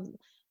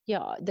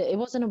 yeah, it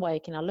was an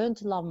awakening. I learned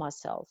to love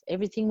myself.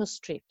 Everything was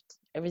stripped.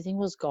 Everything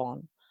was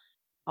gone.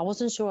 I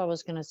wasn't sure I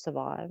was going to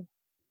survive,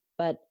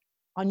 but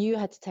I knew I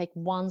had to take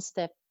one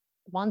step,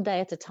 one day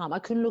at a time. I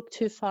couldn't look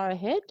too far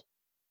ahead.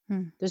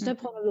 There's mm-hmm. no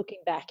point of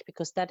looking back,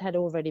 because that had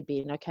already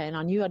been okay. And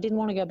I knew I didn't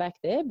want to go back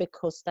there,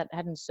 because that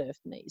hadn't served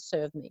me.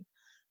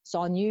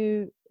 So I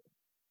knew,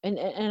 and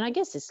I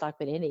guess it's like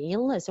with any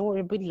illness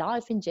or with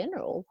life in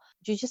general,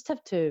 you just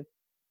have to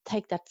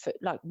take that for,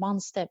 like, one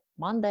step,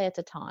 one day at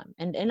a time.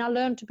 And I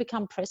learned to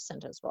become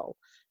present as well,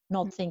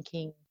 not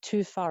thinking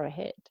too far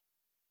ahead,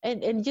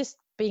 and just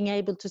being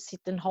able to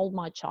sit and hold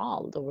my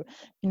child, or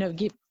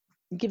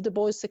give the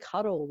boys a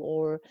cuddle,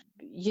 or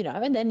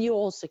and then you're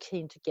also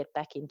keen to get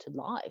back into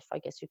life. I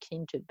guess you're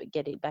keen to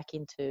get it back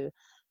into,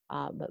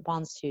 but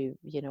once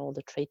all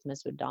the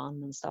treatments were done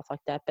and stuff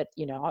like that. But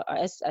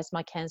as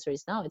my cancer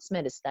is now, it's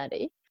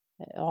metastatic,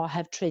 I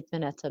have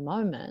treatment at the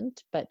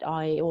moment, but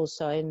I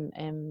also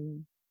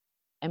am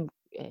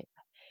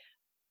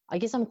I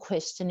guess I'm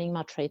questioning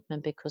my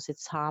treatment because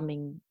it's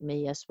harming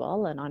me as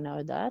well, and I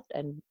know that,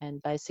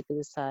 and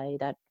basically say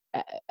that,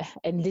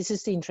 and this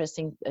is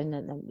interesting,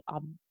 and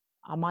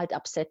I might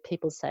upset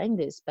people saying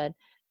this, but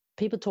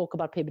people talk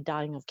about people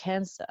dying of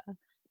cancer,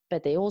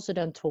 but they also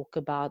don't talk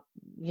about,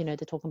 they're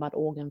talking about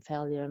organ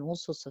failure and all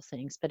sorts of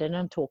things, but they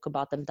don't talk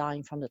about them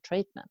dying from the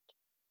treatment.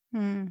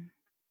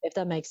 If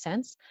that makes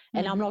sense.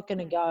 And I'm not going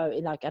to go,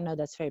 like, I know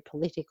that's very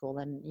political,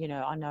 and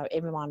I know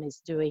everyone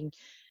is doing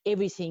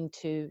everything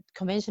to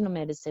conventional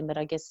medicine, but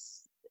I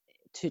guess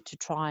to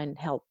try and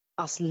help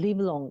us live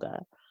longer,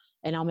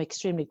 and I'm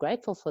extremely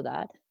grateful for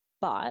that.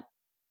 But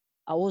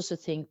I also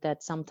think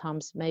that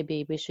sometimes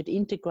maybe we should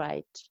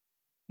integrate,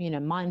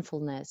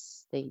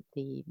 mindfulness, the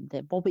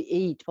what we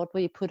eat, what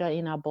we put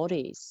in our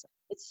bodies.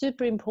 It's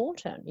super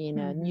important,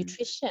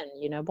 nutrition,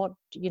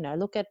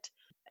 look at,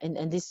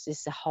 and this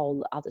is a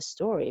whole other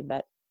story,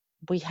 but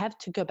we have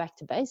to go back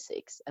to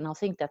basics. And I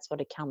think that's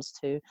what it comes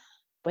to.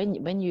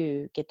 When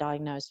you get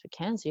diagnosed with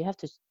cancer, you have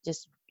to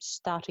just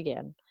start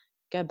again,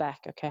 go back.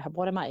 Okay,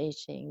 what am I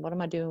eating? What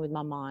am I doing with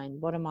my mind?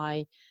 What am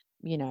I,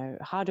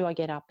 how do I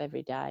get up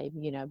every day?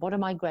 What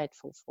am I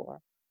grateful for?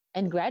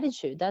 And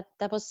gratitude,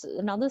 that was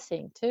another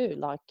thing too.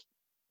 Like,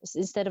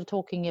 instead of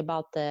talking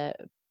about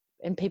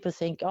and people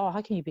think, oh,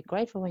 how can you be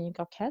grateful when you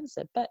got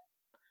cancer? But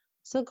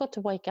still got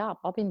to wake up.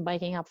 I've been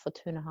waking up for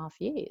 2.5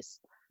 years.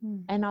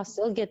 And I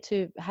still get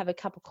to have a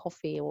cup of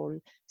coffee or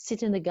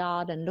sit in the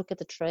garden, look at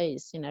the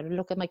trees,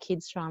 look at my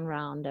kids run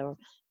around or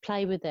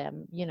play with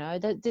them.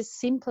 There's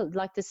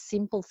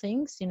simple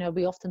things.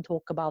 We often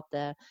talk about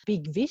the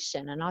big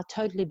vision, and I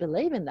totally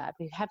believe in that.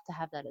 We have to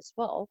have that as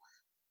well.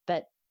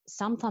 But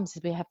sometimes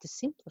we have to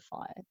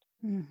simplify it.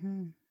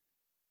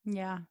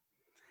 Yeah.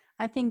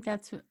 I think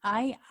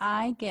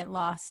I get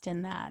lost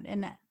in that.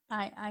 And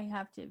I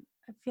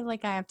feel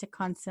like I have to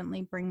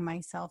constantly bring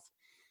myself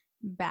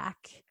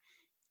back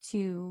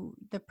to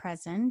the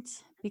present,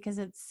 because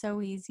it's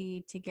so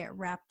easy to get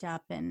wrapped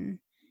up in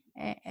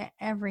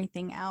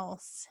everything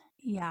else.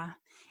 Yeah.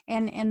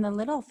 And the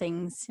little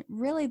things,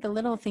 really, the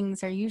little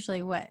things are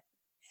usually what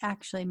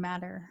actually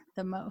matter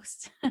the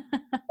most.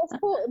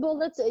 Well,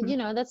 that's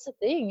that's the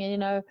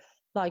thing.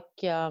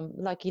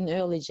 Like in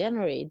early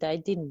January,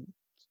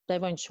 they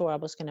weren't sure I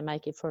was going to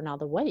make it for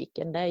another week,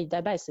 and they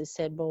basically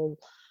said, well,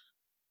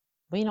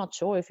 we're not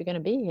sure if you're going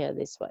to be here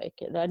this week,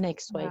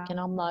 next week. And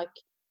I'm like,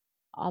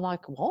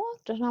 what?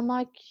 And I'm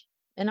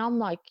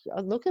like, I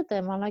look at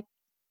them, I'm like,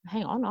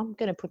 hang on, I'm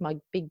going to put my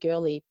big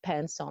girly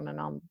pants on and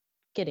I'm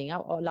getting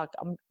up, or like,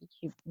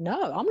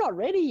 no, I'm not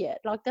ready yet.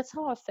 Like, that's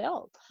how I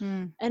felt.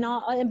 And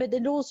but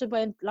it also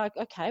went like,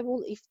 okay,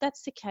 well, if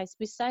that's the case,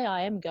 we say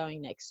I am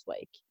going next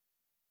week,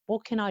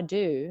 what can I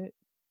do?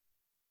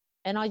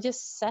 And I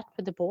just sat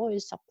with the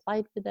boys, I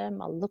played with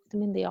them, I looked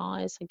them in the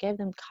eyes, I gave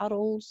them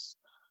cuddles,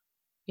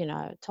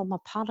 told my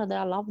partner that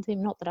I loved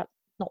him, not that I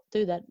not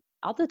do that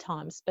other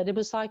times, but it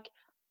was like,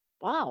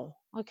 wow,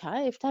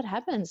 okay, if that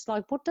happens,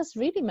 like, what does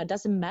really matter?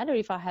 Doesn't matter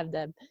if I have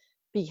that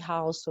big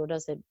house, or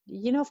does it,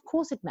 of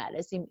course it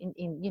matters.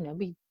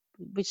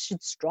 We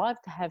should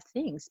strive to have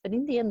things, but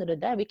in the end of the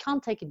day, we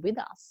can't take it with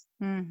us.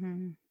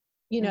 Do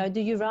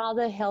you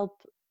rather help?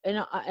 And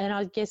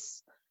I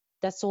guess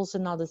that's also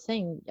another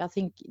thing. I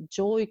think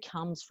joy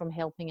comes from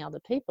helping other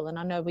people. And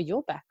I know with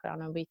your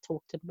background, and we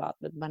talked about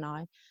it when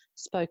I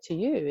spoke to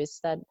you, is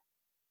that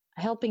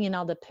helping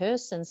another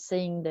person,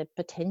 seeing the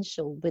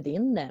potential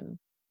within them,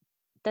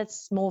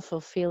 that's more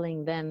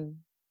fulfilling than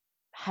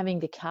having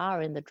the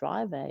car in the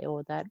driveway,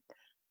 or that,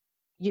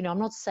 I'm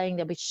not saying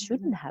that we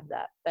shouldn't have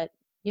that, but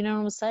you know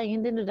what I'm saying?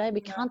 In the end of the day, we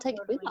can't take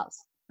it with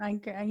us.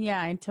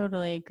 I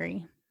totally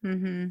agree.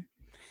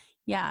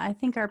 Yeah, I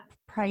think our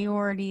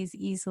priorities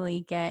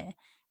easily get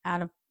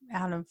out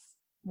of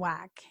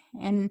whack,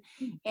 and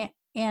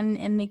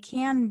they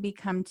can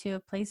become to a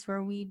place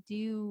where we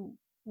do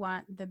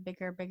want the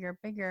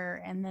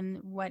bigger, and then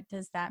what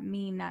does that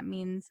mean? That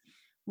means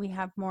we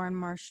have more and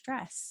more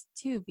stress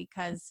too,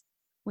 because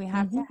we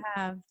have to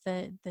have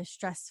the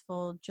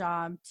stressful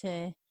job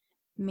to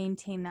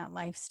maintain that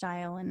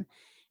lifestyle, and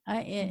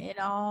it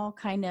all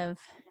kind of,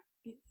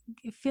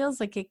 it feels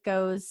like it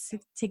goes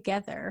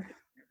together.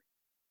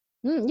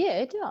 Yeah,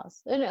 it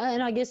does.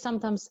 And I guess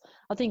sometimes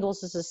I think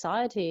also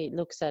society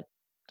looks at,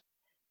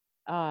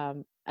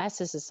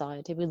 as a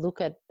society, we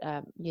look at,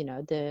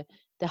 the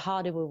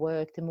harder we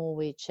work, the more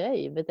we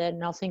achieve. But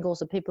then I think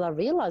also people are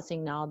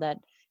realizing now that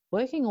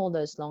working all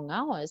those long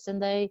hours,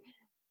 and they,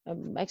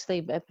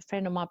 actually, a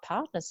friend of my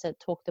partner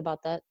talked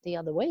about that the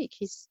other week.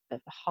 He's a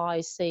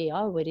high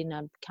CEO within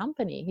a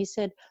company. He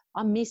said,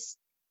 I missed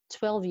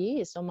 12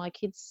 years of my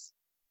kids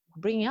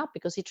bringing up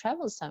because he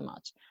travels so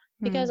much,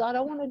 because I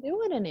don't want to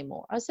do it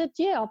anymore. I said,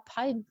 yeah, I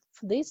paid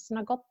for this and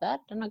I got that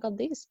and I got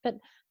this. But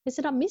he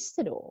said, I missed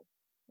it all.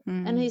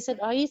 And he said,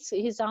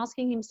 he's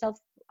asking himself,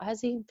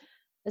 has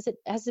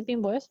it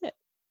been worth it?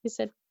 He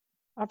said,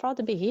 I'd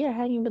rather be here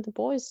hanging with the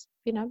boys,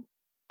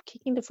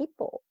 kicking the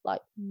football.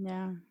 Like,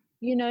 yeah.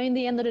 in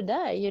the end of the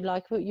day, you're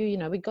like,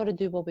 we got to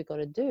do what we got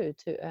to do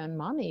to earn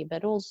money,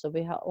 but also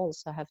we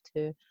also have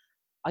to,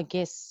 I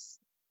guess,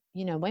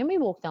 when we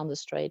walk down the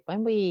street,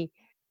 when we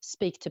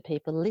speak to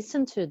people,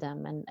 listen to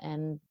them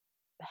and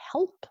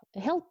help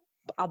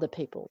other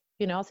people.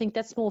 I think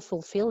that's more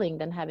fulfilling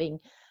than having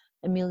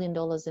 $1 million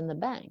in the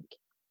bank.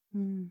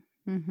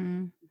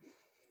 Mm-hmm.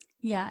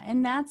 Yeah,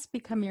 and that's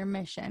become your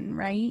mission,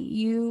 right?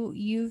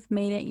 You've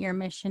made it your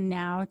mission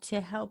now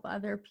to help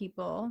other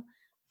people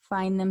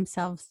find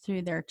themselves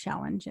through their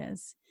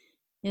challenges.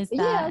 Is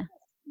Yeah, that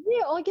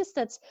yeah, I guess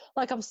that's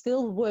like I'm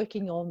still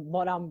working on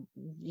what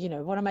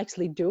I'm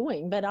actually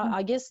doing. But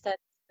I guess that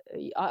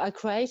I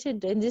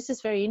created, and this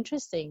is very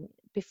interesting.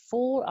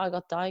 Before I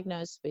got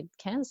diagnosed with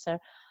cancer,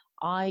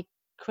 I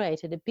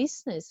created a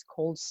business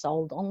called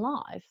Sold on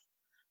Life,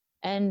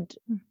 and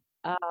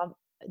um,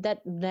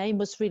 that name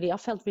was really, I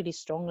felt really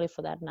strongly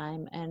for that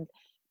name. And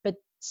but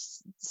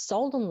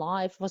Sold on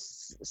Life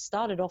was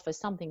started off as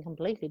something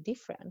completely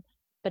different,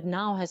 but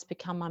now has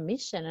become my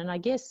mission. And I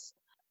guess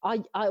I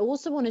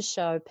also want to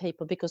show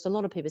people, because a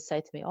lot of people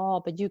say to me,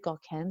 oh, but you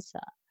got cancer.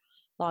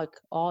 Like,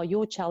 oh,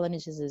 your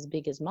challenge is as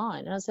big as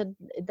mine. And I said,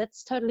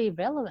 that's totally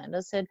irrelevant.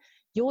 I said,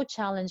 your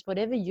challenge,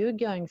 whatever you're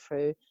going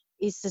through,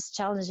 is as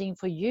challenging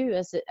for you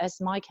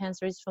as my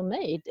cancer is for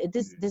me.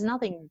 There's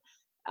nothing,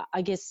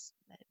 I guess,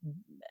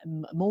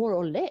 more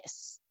or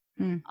less,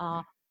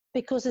 mm,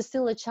 because it's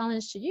still a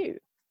challenge to you.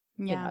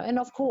 yeah. And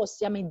of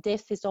course, I mean,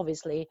 death is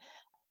obviously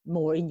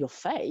more in your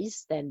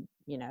face than,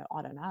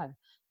 I don't know,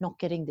 not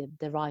getting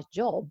the right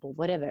job or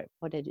whatever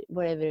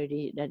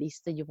it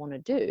is that you want to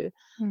do.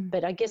 Mm,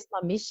 But I guess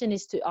my mission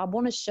is I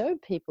want to show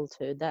people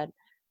too that,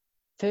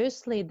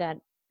 firstly, that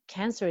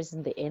cancer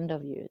isn't the end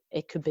of you.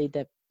 It could be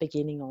the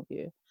beginning of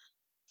you.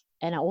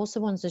 And I also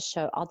want to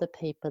show other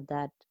people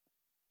that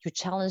your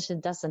challenge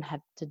doesn't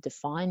have to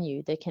define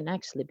you. They can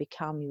actually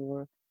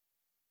become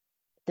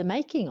the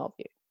making of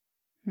you.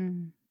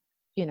 mm,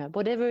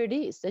 Whatever it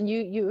is. And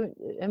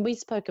and we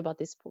spoke about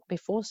this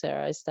before,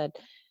 Sarah, is that,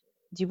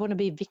 do you want to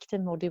be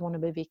victim or do you want to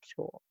be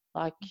victor?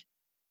 Like,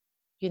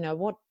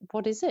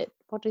 what is it?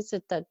 What is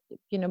it that,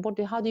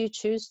 how do you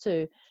choose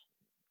to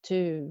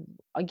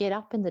get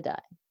up in the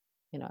day?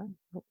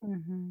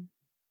 mm-hmm,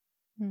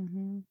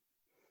 mm-hmm,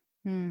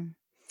 mm.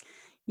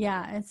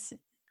 Yeah,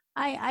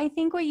 I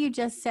think what you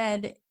just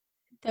said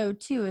though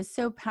too is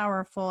so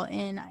powerful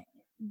in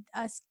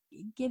us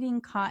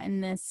getting caught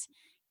in this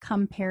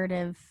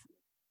comparative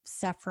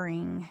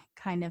suffering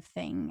kind of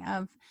thing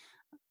of,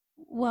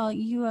 well,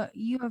 you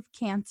have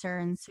cancer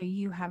and so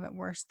you have it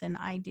worse than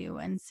I do,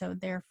 and so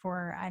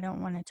therefore I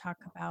don't want to talk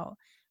about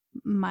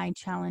my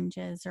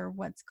challenges or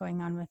what's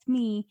going on with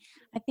me.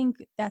 I think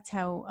that's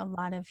how a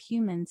lot of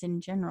humans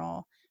in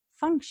general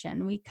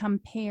function. We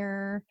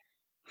compare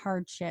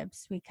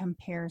hardships, we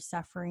compare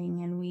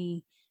suffering, and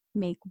we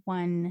make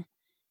one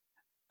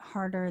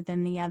harder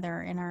than the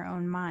other in our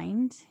own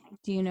mind.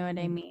 Do you know what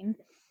I mean?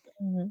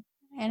 Mm-hmm.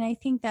 And I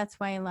think that's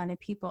why a lot of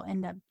people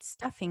end up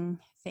stuffing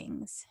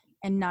things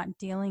and not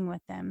dealing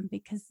with them,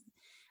 because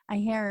I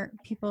hear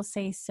people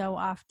say so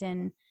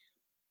often,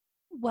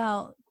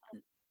 well,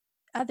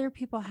 other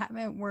people have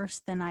it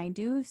worse than I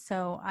do,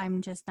 so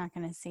I'm just not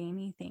going to say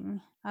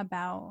anything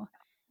about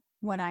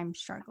what I'm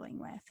struggling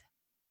with.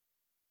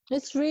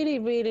 It's really,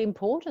 really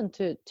important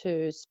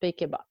to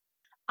speak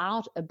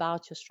out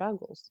about your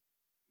struggles.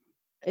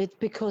 It's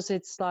because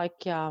it's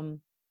like, I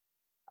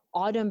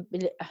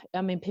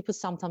mean, people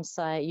sometimes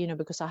say,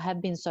 because I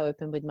have been so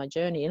open with my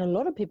journey, and a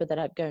lot of people that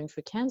are going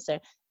through cancer,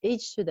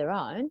 each to their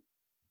own,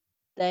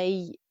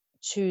 they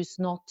choose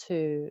not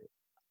to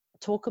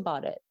talk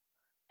about it.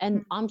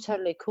 And I'm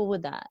totally cool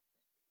with that.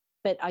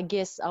 But I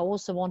guess I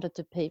also wanted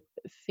to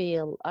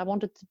I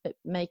wanted to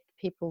make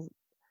people,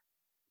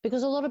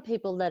 because a lot of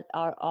people that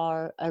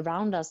are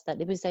around us, that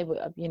if we say,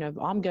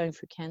 I'm going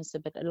through cancer,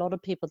 but a lot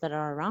of people that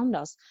are around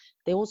us,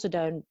 they also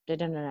don't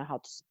know how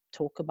to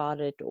talk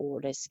about it,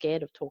 or they're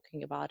scared of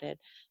talking about it.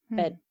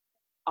 But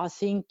I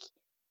think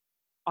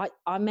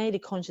I made a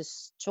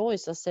conscious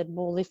choice. I said,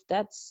 well, if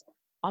that's,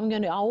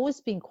 I've always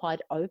been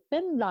quite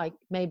open, like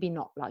maybe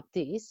not like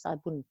this. I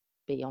wouldn't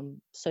be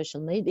on social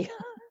media,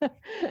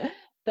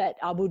 but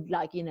I would,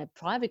 like, in a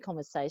private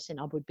conversation,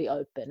 I would be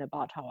open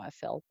about how I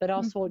felt. But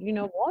I thought, you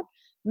know what,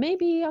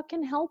 maybe I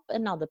can help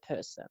another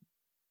person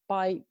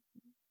by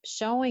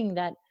showing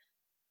that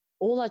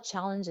all our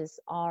challenges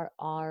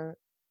are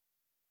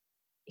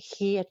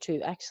here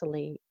to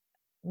actually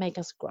make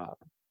us grow.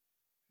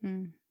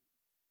 Mm.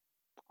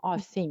 I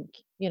think,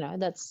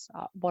 that's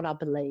what I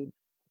believe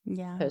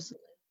Yeah.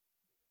 personally.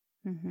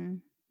 Mm-hmm.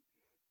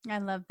 I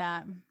love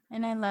that.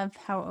 And I love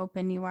how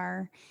open you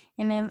are.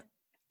 And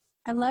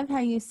I love how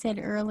you said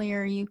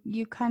earlier,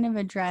 you kind of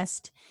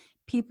addressed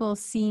people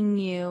seeing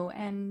you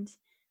and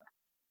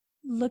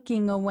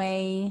looking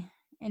away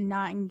and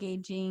not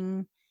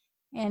engaging.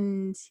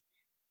 And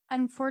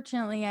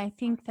unfortunately, I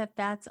think that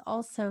that's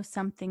also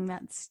something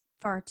that's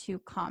far too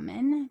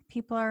common.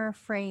 People are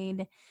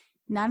afraid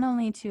not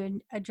only to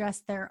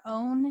address their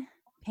own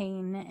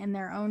pain and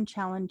their own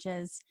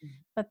challenges,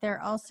 but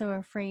they're also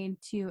afraid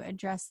to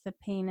address the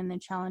pain and the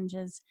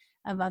challenges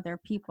of other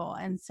people.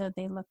 And so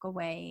they look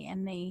away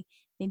and they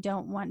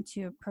don't want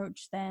to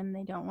approach them.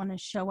 They don't want to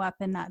show up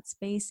in that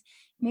space,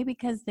 maybe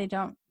because they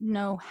don't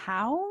know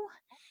how.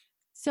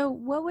 So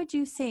what would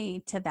you say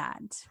to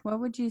that? What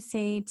would you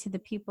say to the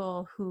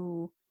people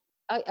who...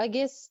 I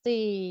guess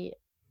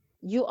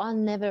you are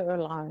never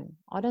alone.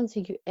 I don't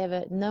think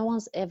no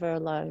one's ever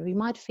alone. We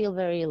might feel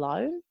very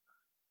alone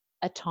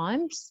at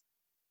times,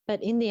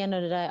 but in the end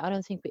of the day, I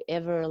don't think we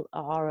ever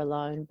are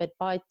alone. But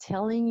by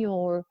telling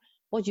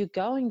what you're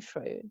going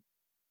through,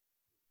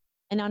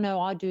 and I know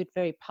I do it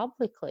very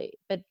publicly,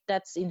 but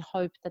that's in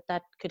hope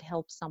that could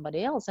help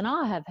somebody else. And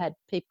I have had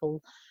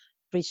people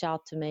reach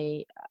out to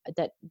me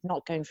that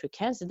not going through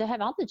cancer, they have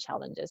other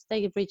challenges.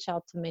 They reach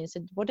out to me and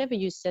said, whatever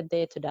you said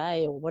there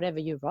today or whatever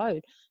you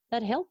wrote,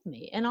 that helped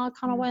me. And I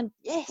kind of went,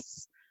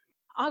 yes,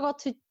 I got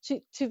to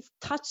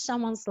touch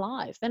someone's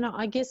life. And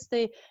I guess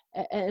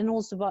and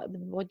also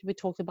what we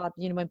talked about,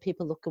 when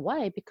people look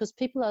away, because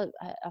people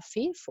are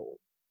fearful.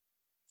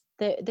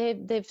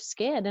 They're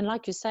scared. And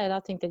like you said, I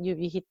think that you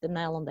hit the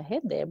nail on the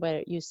head there,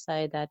 where you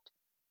say that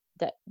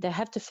they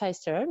have to face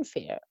their own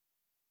fear,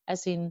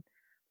 as in,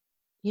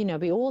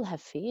 we all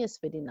have fears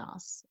within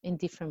us in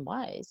different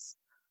ways.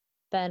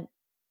 But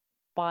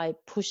by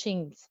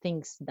pushing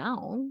things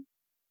down,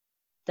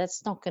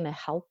 that's not going to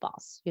help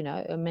us.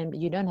 I mean,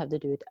 you don't have to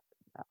do it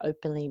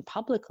openly and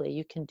publicly.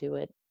 You can do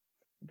it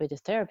with a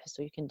therapist,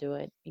 or you can do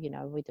it,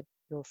 with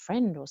your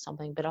friend or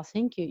something. But I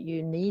think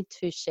you need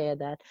to share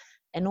that.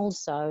 And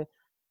also,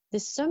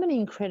 there's so many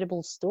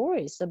incredible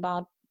stories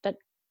about that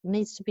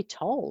needs to be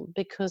told,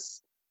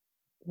 because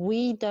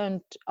we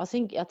don't. I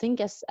think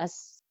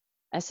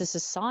as a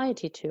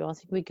society too, I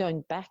think we're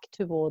going back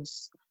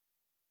towards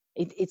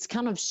it. It's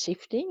kind of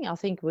shifting. I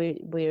think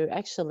we're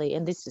actually,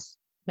 and this is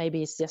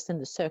maybe it's just in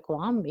the circle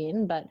I'm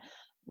in, but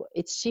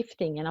it's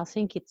shifting. And I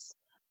think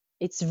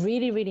it's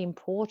really, really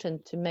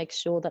important to make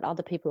sure that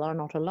other people are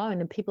not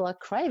alone, and people are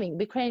craving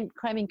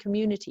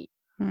community.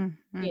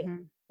 Mm-hmm.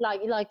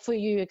 Like for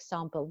you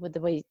example with the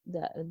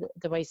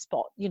way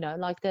spot,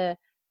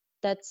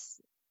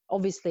 that's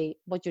obviously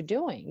what you're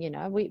doing.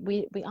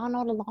 We are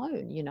not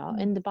alone,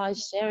 and by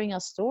sharing our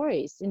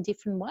stories in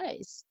different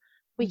ways,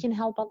 we can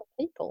help other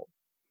people.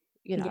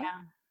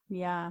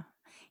 Yeah.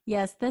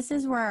 Yes, this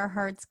is where our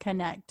hearts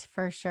connect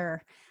for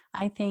sure.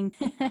 I think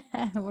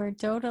we're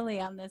totally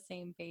on the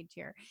same page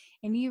here.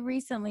 And you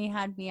recently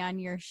had me on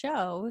your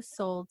show,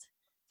 Sold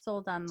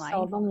on Life,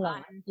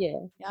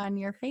 on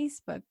your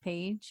Facebook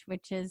page,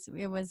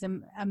 it was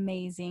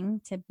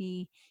amazing to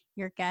be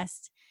your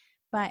guest.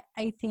 But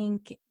I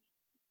think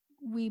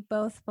we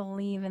both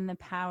believe in the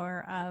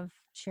power of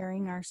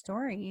sharing our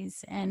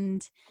stories.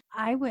 And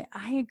I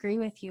agree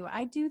with you.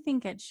 I do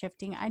think it's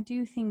shifting. I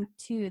do think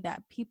too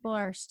that people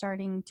are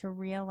starting to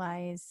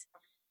realize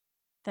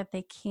that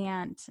they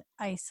can't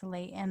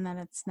isolate and that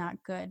it's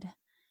not good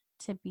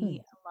to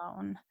be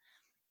alone.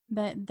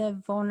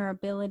 The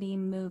vulnerability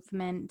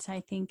movement,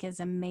 I think, is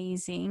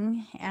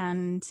amazing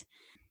and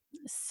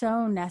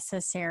so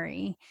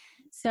necessary.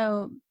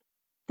 So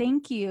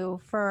thank you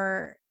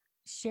for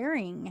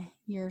sharing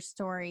your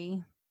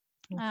story.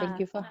 Thank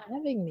you for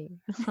having me.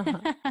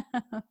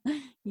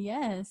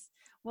 Yes.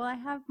 Well, I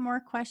have more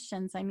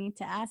questions I need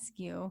to ask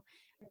you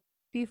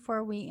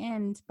before we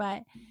end,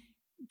 but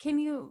can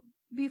you,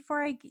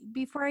 before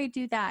I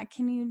do that,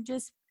 can you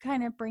just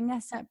kind of bring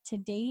us up to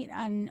date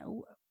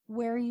on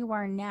where you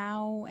are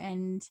now?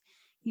 And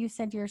you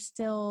said you're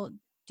still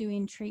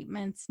doing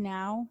treatments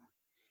now.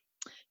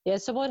 Yeah,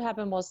 so what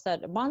happened was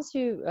that once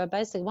you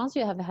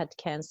have had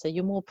cancer,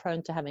 you're more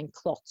prone to having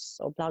clots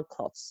or blood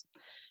clots.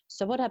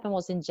 So what happened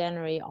was in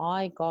January,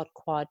 I got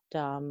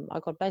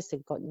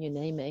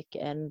anemic,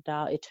 and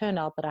it turned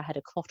out that I had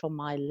a clot on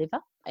my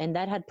liver, and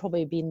that had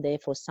probably been there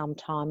for some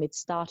time. It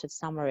started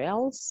somewhere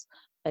else,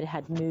 but it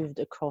had moved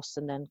across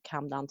and then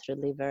come down to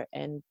the liver.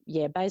 And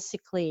yeah,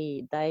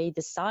 basically they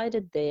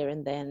decided there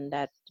and then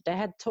that they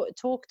had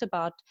talked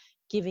about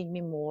giving me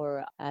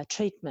more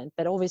treatment,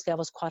 but obviously I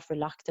was quite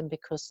reluctant,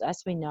 because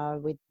as we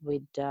know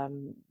with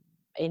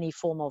any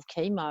form of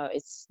chemo,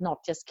 it's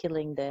not just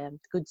killing the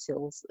good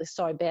cells,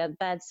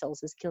 bad cells,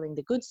 it's killing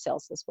the good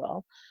cells as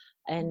well.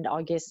 And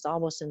I guess I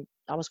was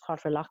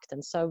quite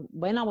reluctant. So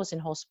when I was in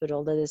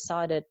hospital, they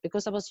decided,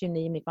 because I was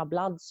anemic, my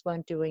bloods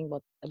weren't doing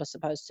what they were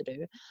supposed to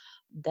do,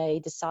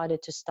 they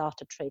decided to start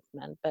a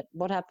treatment. But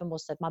what happened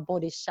was that my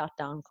body shut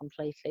down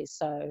completely.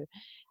 So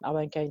I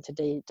won't go into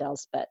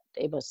details, but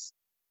it was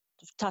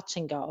touch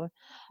and go.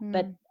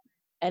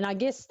 And I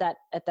guess that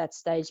at that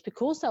stage,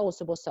 because I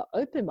also was so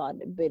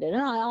open-minded with it,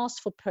 and I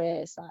asked for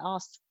prayers, I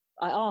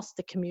asked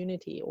the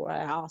community, or I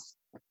asked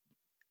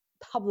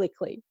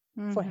publicly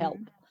for help.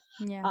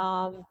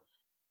 And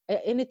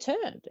it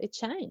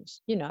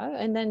changed,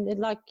 and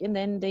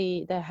then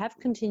they have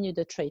continued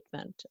the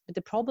treatment. But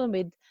the problem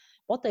with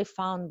what they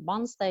found,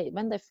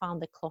 when they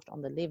found the clot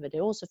on the liver, they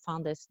also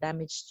found there's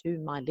damage to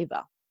my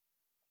liver.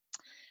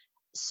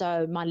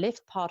 So my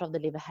left part of the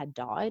liver had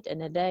died,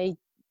 and they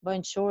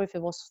weren't sure if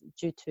it was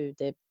due to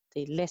the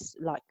less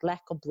like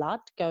lack of blood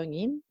going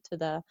in to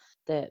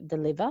the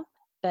liver.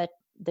 But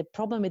the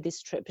problem with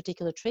this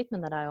particular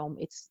treatment that I am,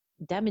 it's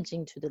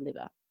damaging to the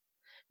liver.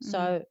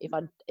 So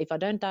if I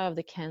don't die of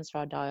the cancer,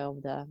 I die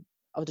of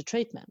the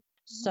treatment.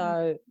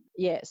 So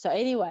yeah. So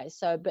anyway,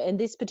 and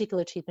this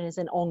particular treatment is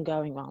an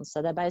ongoing one.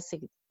 So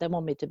they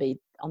want me to be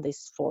on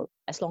this for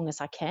as long as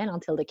I can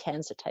until the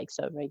cancer takes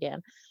over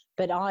again.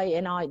 But I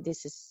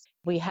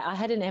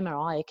had an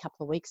MRI a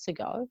couple of weeks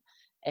ago,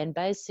 and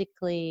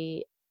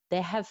basically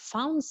they have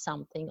found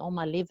something on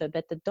my liver,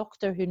 but the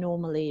doctor who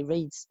normally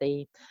reads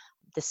the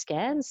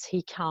scans,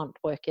 he can't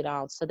work it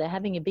out. So they're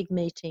having a big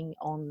meeting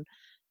on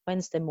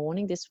Wednesday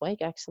morning this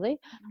week, actually,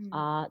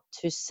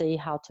 to see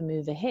how to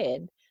move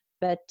ahead.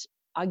 But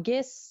I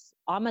guess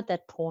I'm at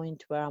that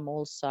point where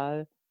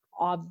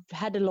I've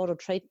had a lot of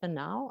treatment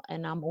now,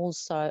 and I'm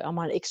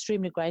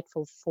extremely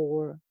grateful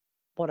for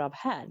what I've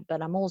had.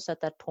 But I'm also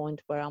at that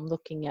point where I'm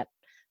looking at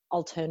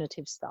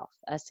alternative stuff,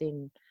 as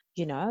in,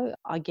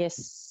 I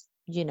guess,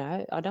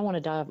 I don't want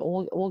to die of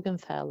organ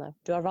failure.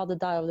 Do I rather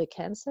die of the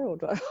cancer, or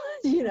do I,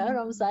 what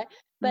I'm saying?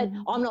 But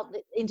I'm not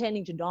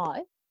intending to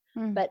die.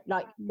 But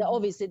like,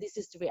 obviously, this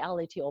is the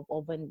reality of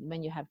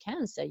when you have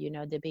cancer.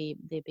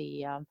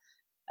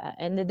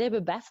 And they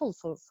were baffled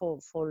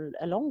for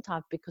a long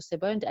time because they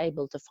weren't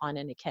able to find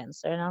any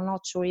cancer, and I'm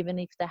not sure even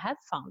if they have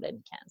found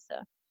any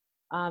cancer.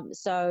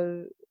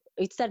 So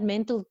it's that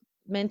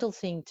mental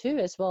thing too,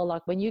 as well.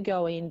 Like when you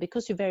go in,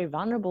 because you're very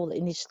vulnerable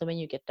initially when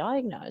you get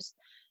diagnosed,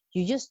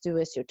 you just do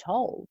as you're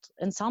told.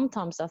 And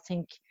sometimes I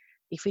think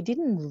if we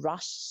didn't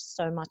rush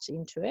so much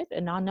into it,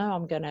 and I know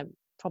I'm going to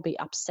probably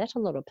upset a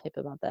lot of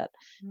people about that,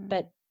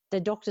 but the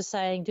doctor's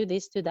saying, do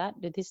this, do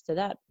that, do this, do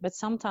that. But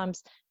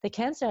sometimes the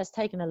cancer has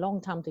taken a long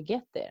time to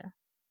get there.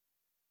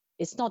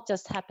 It's not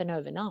just happen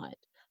overnight.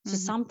 So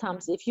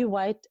sometimes if you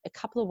wait a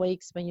couple of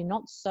weeks when you're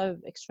not so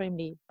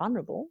extremely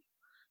vulnerable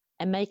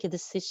and make a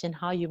decision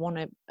how you want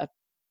to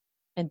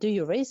and do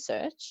your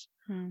research,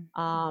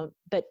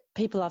 but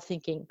people are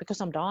thinking, because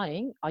I'm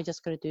dying, I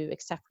just got to do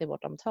exactly what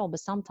I'm told. But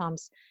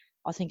sometimes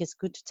I think it's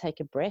good to take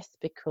a breath,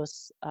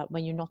 because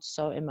when you're not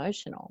so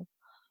emotional.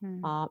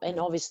 And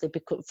obviously,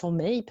 because for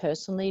me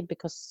personally,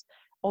 because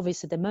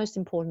obviously the most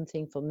important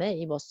thing for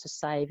me was to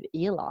save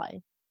Eli.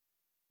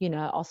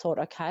 I thought,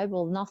 okay,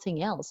 well,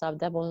 nothing else.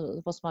 That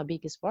was my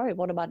biggest worry.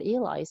 What about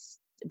Eli?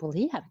 Will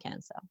he have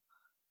cancer?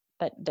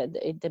 But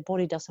the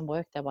body doesn't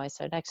work that way,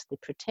 so it actually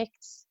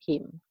protects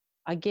him.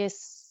 I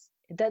guess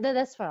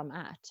that's where I'm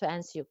at, to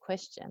answer your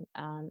question.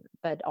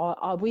 But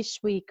I wish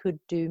we could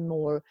do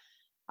more,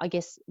 I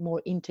guess,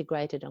 more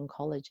integrated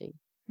oncology,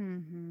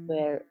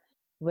 where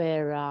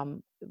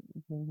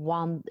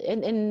one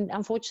and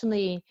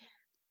unfortunately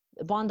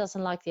one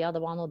doesn't like the other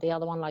one, or the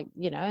other one like,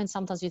 and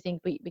sometimes you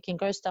think we can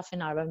grow stuff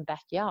in our own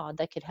backyard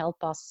that could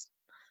help us,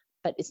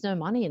 but it's no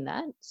money in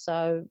that.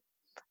 So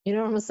you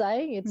know what I'm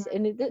saying? It's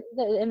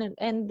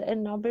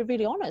and I'll be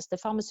really honest, the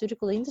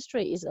pharmaceutical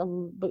industry is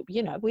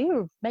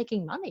we're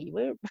making money.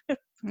 We're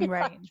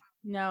right.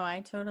 No,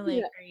 I totally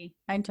agree.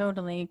 I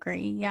totally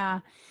agree. Yeah.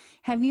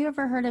 Have you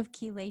ever heard of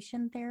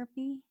chelation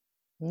therapy?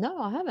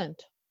 No, I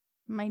haven't.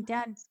 My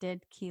dad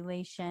did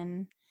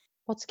chelation.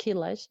 What's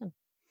chelation?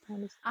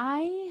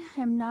 I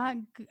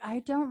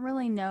don't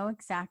really know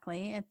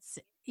exactly.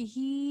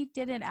 He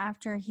did it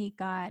after he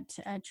got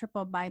a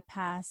triple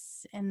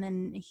bypass, and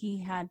then he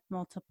had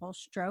multiple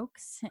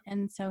strokes.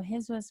 And so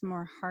his was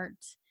more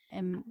heart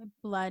and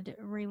blood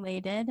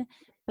related,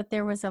 but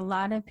there was a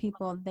lot of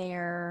people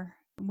there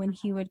when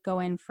he would go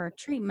in for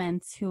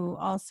treatments who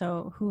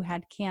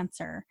had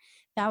cancer.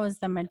 That was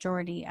the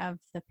majority of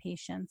the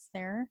patients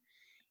there.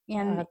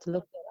 And I have to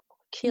look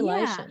at yeah,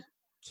 chelation.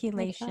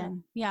 chelation.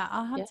 Okay. Yeah,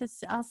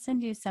 I'll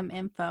send you some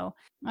info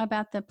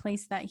about the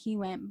place that he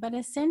went. But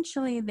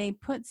essentially they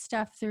put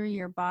stuff through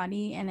your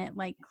body and it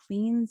like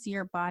cleans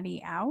your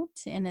body out.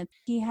 And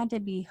he had to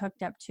be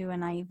hooked up to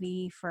an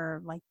IV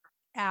for like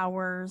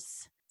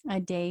hours a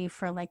day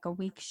for like a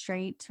week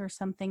straight or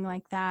something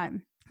like that.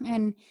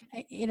 And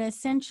it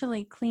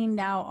essentially cleaned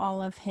out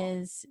all of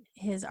his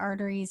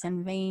arteries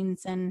and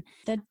veins. And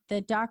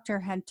the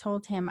doctor had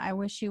told him, I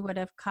wish you would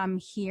have come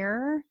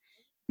here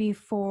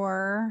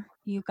before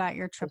you got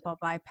your triple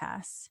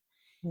bypass.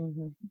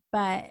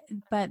 But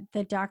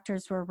the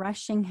doctors were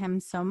rushing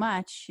him so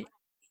much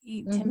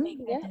to make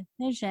a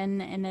decision,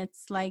 and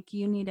it's like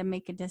you need to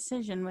make a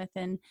decision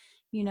within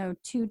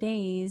 2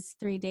 days,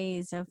 3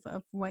 days of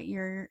what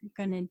you're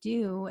gonna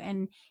do,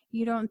 and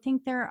you don't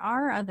think there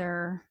are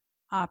other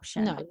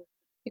options. No,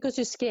 because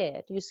you're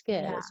scared as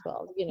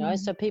well,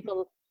 so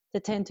people, they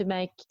tend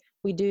to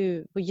we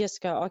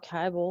just go,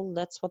 okay, well,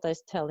 that's what they're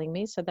telling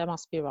me, so that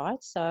must be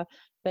right. So,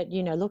 but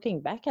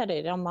looking back at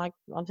it,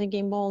 I'm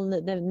thinking, well,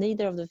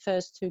 neither of the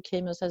first two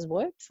chemos has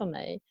worked for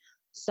me,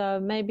 so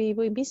maybe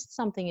we missed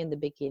something in the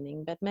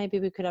beginning, but maybe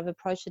we could have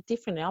approached it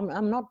differently.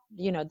 I'm not,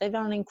 they've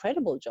done an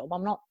incredible job,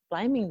 I'm not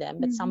blaming them,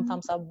 but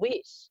sometimes I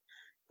wish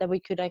that we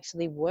could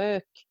actually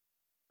work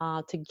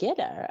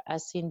together,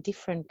 as in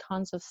different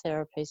kinds of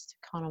therapies, to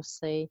kind of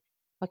see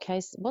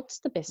okay, so what's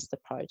the best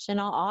approach? And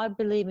I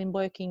believe in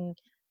working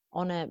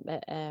on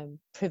a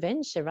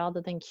prevention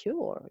rather than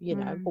cure, but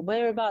Mm,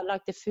 where about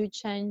like the food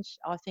change,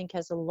 I think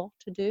has a lot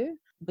to do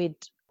with,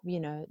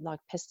 like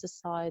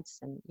pesticides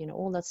and,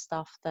 all that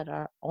stuff that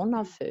are on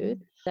our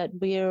food that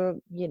we're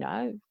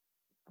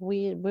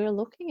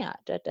looking at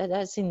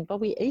as in what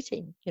we're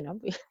eating, we're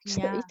actually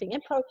yeah, eating,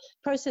 and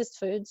processed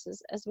foods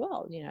as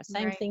well,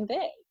 same right. thing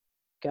there.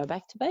 Go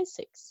back to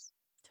basics.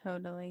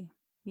 Totally.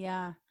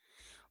 Yeah.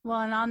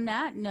 Well, and on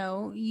that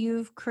note,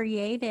 you've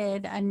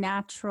created a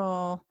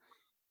natural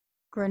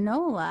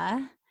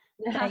granola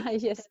that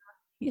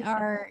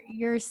Yes.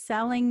 you're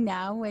selling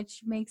now,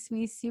 which makes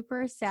me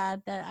super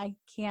sad that I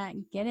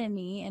can't get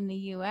any in the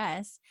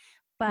US.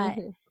 But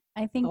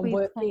I think I'm we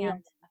working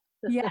on planned.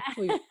 Yeah.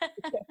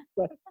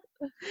 that.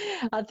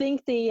 I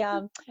think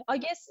I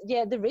guess,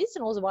 yeah, the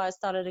reason also why I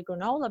started a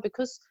granola,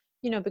 because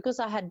because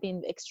I had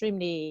been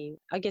extremely,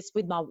 I guess,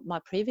 with my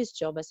previous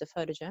job as a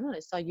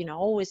photojournalist, I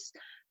always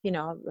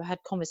had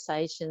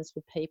conversations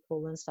with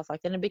people and stuff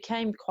like that, and it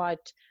became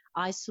quite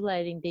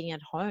isolating being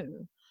at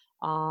home,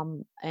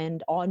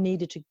 and I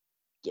needed to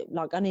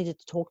I needed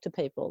to talk to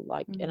people,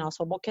 and I Mm, was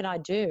like, what can I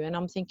do? And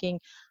I'm thinking,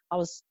 I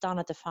was down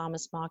at the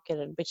farmers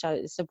market,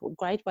 it's a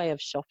great way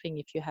of shopping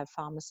if you have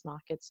farmers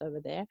markets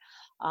over there.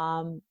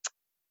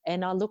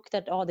 And I looked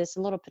at, oh, there's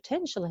a lot of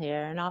potential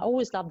here. And I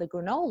always loved the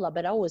granola,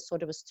 but I always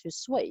thought it was too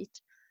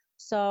sweet.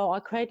 So I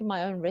created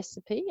my own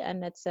recipe,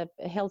 and it's a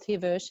healthier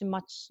version,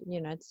 much,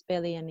 it's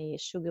barely any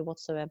sugar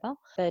whatsoever.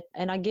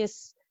 And I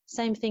guess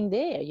same thing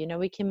there,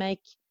 we can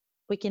make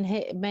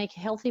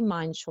healthy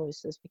mind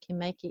choices. We can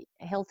make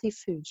healthy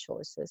food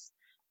choices,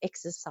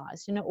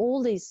 exercise,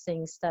 all these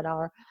things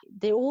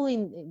they're all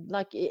in,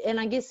 like, and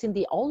I guess in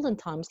the olden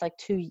times, like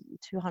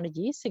 200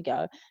 years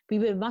ago, we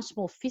were much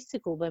more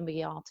physical than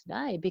we are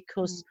today, mm,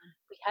 because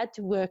we had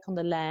to work on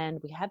the land,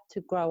 we had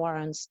to grow our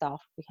own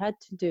stuff, we had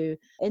to do,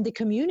 and the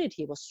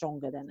community was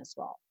stronger then as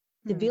well.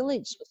 The mm,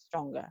 village was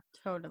stronger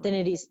than totally.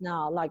 it is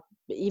now. Like,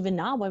 even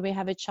now when we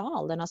have a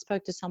child, and I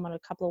spoke to someone a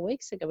couple of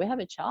weeks ago, we have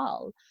a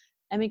child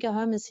and we go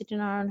home and sit in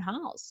our own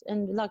house,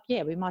 and, like,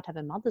 yeah, we might have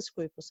a mother's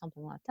group or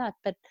something like that,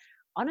 but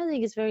I don't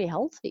think it's very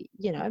healthy,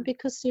 Mm,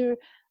 because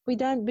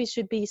we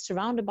should be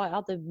surrounded by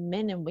other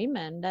men and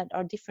women that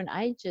are different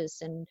ages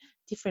and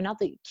different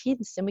other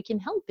kids, and we can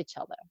help each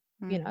other.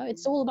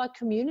 It's mhm, all about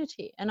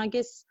community. And I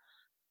guess,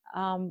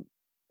 um,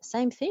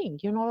 same thing,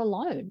 you're not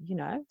alone,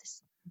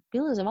 there's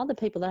billions of other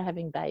people that are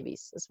having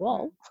babies as mm,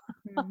 well.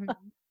 mhm.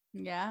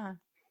 Yeah,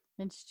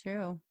 it's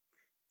true.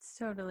 It's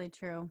totally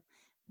true.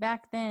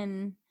 Back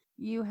then,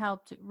 you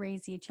helped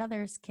raise each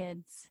other's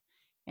kids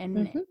and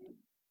Hmm.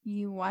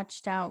 you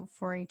watched out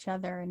for each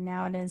other. And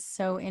now it is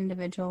so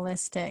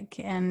individualistic.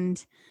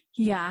 And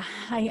yeah,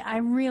 I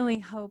really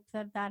hope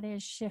that that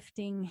is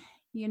shifting,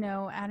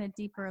 at a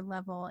deeper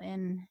level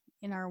in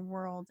our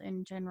world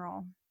in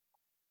general.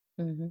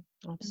 Hmm. Mhm.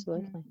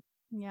 Absolutely.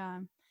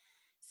 Yeah.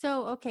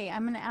 So, okay,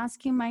 I'm going to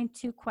ask you my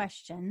two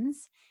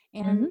questions.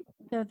 And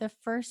Hmm. the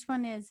first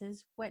one is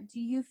what do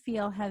you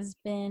feel has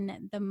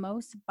been the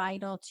most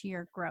vital to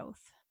your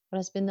growth? What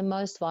has been the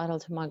most vital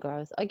to my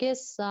growth? I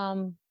guess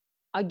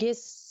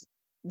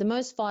the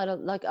most vital,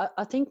 like,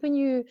 I think when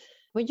you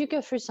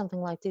go through something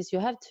like this, you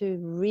have to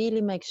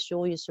really make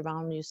sure you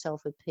surround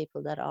yourself with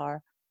people that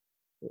are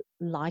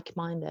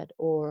like-minded,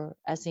 or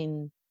as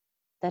in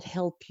that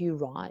help you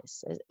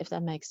rise, if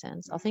that makes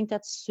sense. I think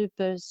that's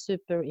super,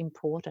 super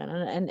important,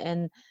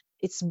 and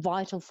it's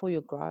vital for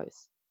your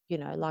growth.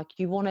 Like,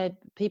 you want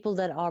people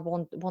that are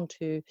want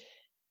to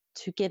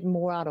get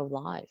more out of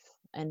life,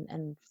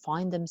 and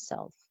find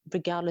themselves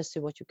regardless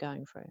of what you're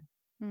going through.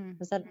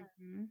 Does that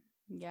Mm-hmm.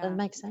 that Yeah.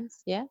 make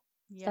sense? Yeah.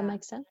 Does that Yeah,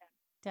 make sense?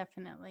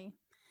 definitely.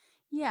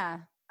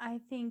 Yeah, I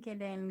think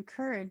it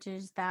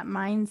encourages that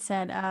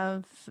mindset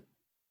of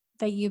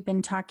that you've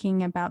been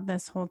talking about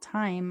this whole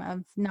time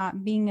of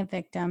not being a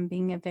victim,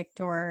 being a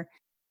victor.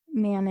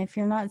 Man, if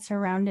you're not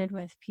surrounded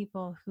with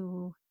people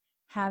who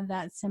have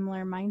that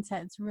similar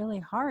mindset, it's really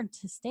hard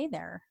to stay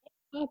there.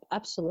 Oh,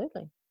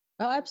 absolutely.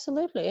 Oh,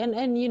 absolutely. And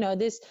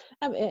this,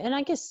 and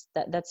I guess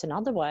that's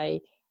another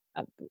way.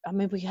 uh, I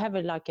mean, we have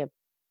a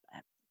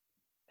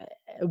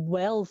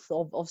wealth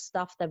of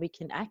stuff that we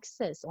can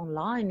access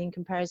online in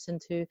comparison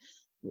to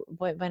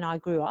when I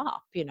grew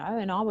up,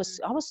 and I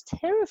was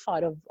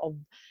terrified of,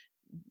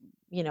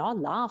 I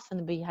laugh,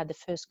 and we had the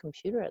first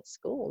computer at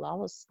school. I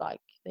was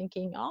like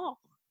thinking, oh,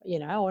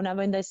 and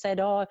when they said,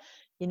 oh,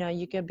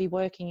 you could be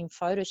working in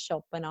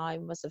Photoshop when I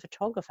was a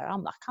photographer,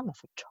 I'm like, I'm a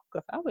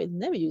photographer. I would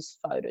never use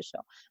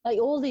Photoshop. Like,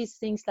 all these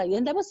things, like,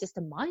 and that was just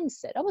a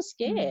mindset. I was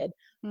scared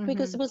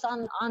because Mm-hmm. it was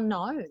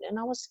unknown, and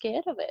I was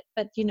scared of it.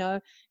 But,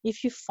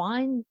 if you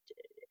find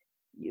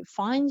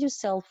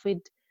yourself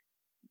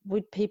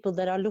with people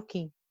that are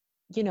looking,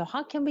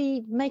 how can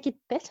we make it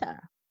better?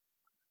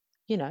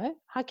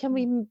 How can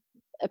we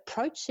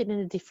approach it in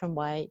a different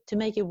way to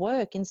make it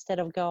work, instead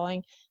of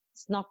going,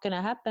 it's not going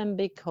to happen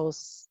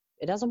because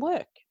it doesn't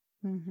work?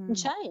 And Mm-hmm.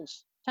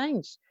 change.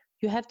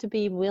 You have to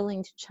be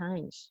willing to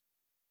change.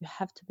 You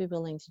have to be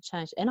willing to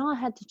change. And I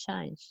had to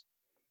change.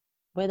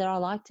 whether I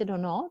liked it or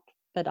not,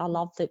 but I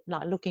loved it.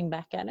 Like looking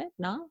back at it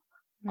now,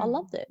 I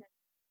loved it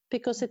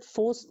because it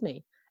forced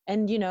me.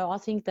 And, you know, I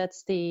think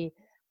that's the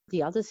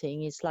other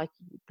thing is like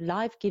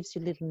life gives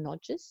you little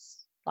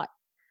nudges. Like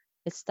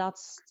it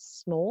starts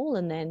small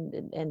and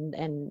then,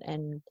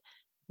 and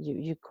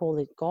you call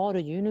it God or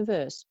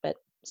universe, but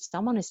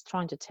someone is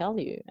trying to tell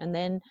you, and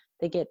then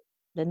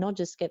the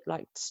nudges get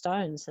like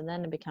stones, and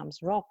then it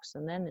becomes rocks,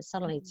 and then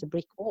suddenly it's a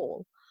brick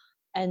wall.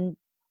 And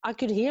I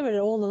could hear it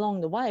all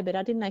along the way, but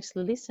I didn't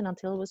actually listen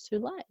until it was too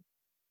late.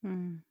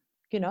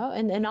 You know,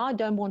 and I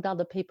don't want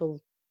other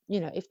people, you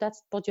know, if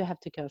that's what you have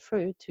to go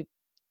through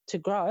to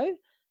grow,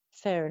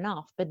 fair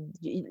enough. But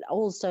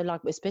also,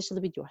 like,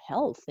 especially with your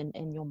health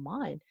and your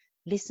mind,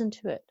 listen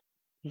to it.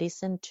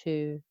 Listen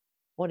to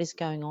what is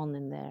going on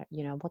in there,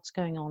 you know, what's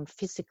going on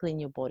physically in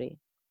your body.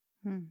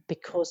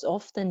 Because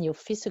often your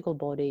physical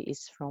body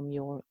is from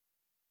your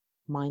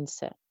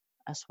mindset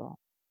as well.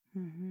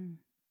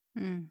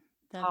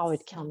 How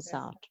it comes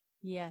out.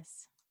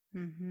 Yes.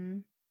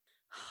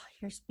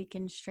 You're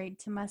speaking straight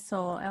to my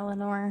soul,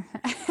 Elenor.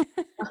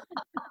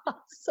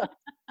 So,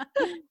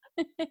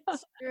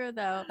 It's true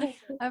though.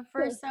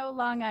 For so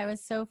long I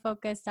was so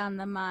focused on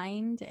the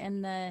mind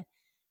and the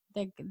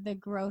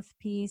growth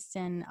piece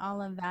and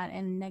all of that,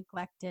 and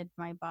neglected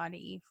my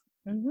body.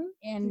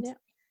 And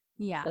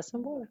yeah.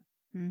 Doesn't work.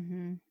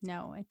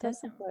 No, it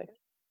doesn't work.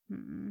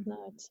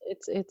 No,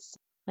 it's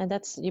and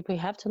that's, we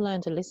have to learn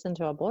to listen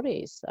to our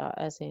bodies,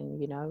 as in,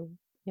 you know,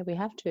 we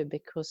have to,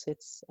 because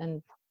it's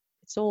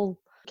all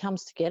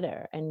comes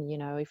together. And, you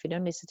know, if you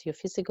don't listen to your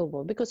physical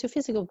body, because your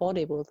physical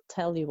body will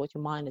tell you what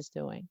your mind is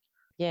doing.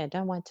 Yeah,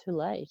 don't wait too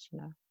late, you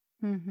know.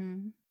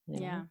 You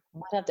know? I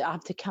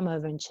have to come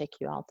over and check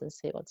you out and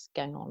see what's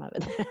going on over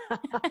there.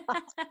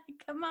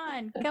 Come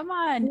on.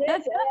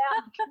 Yes,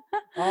 yeah.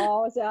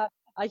 Oh, so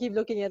I keep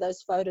looking at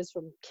those photos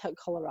from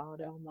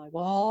Colorado. I'm like,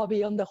 well, I'll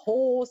be on the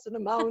horse in the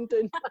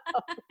mountain.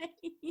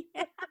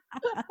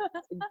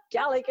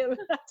 Gallican.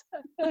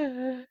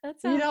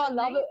 That sounds, you know, I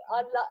love it.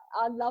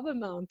 I love a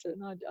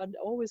mountain. I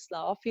always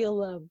love. I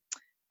feel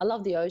I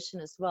love the ocean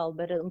as well.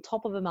 But on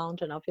top of a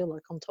mountain, I feel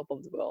like on top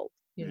of the world.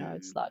 You know,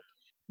 it's like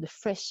the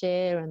fresh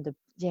air and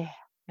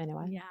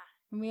Anyway. Yeah.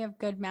 We have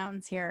good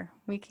mountains here.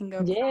 We can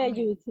go. Yeah,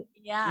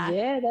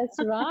 that's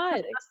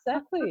right.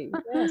 Exactly.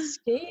 Yeah,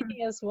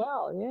 skiing as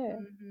well. Yeah.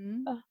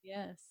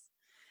 Yes.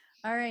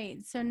 All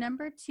right. So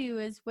number 2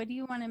 is, what do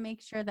you want to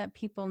make sure that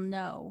people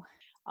know?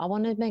 I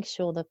want to make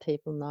sure that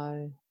people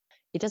know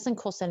it doesn't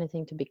cost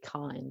anything to be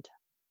kind.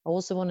 I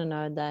also want to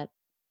know that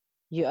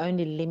you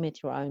only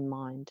limit your own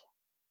mind.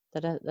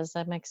 Does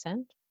that make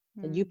sense?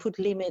 That you put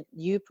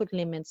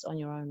limits on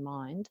your own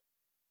mind,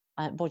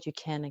 what you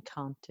can and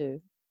can't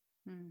do.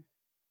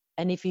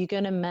 And if you're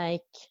going to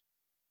make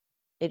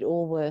it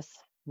all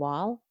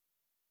worthwhile,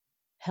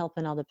 help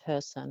another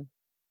person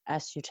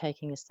as you're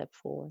taking a step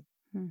forward.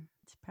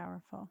 It's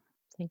powerful.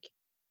 Thank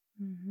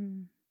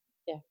you.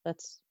 Yeah,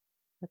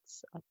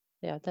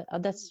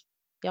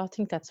 I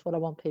think that's what I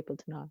want people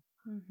to know.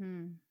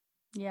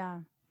 Yeah.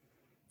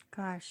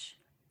 Gosh,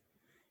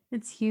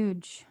 it's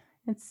huge.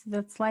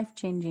 That's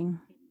life-changing.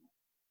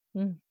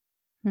 It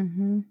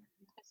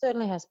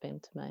certainly has been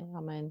to me.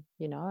 I mean,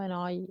 you know, and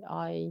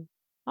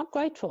I'm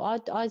grateful.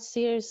 I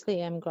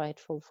seriously am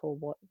grateful for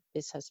what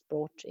this has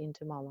brought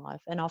into my life.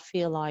 And I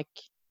feel like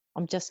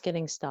I'm just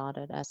getting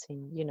started, as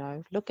in, you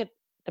know, look at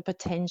the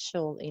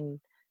potential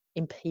in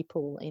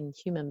people, in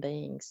human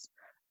beings,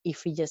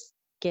 if we just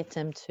get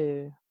them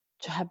to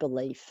have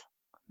belief.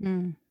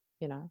 You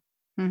know,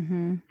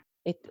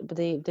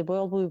 the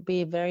world will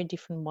be a very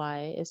different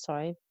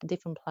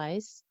different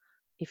place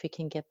if we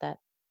can get that,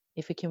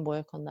 if we can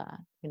work on that,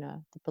 you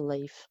know, the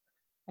belief,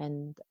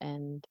 and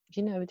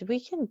you know, we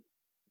can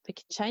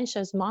change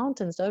those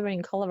mountains over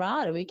in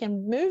Colorado. We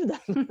can move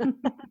them.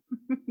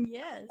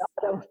 Yes.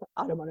 I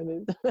don't want to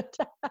move them.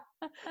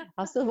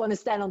 I still want to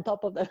stand on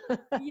top of them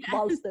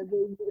whilst they're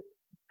being moved.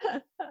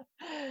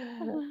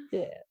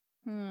 Yeah.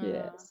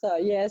 So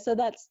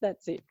that's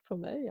it for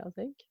me, I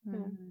think.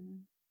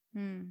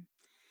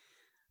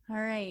 All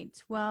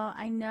right. Well,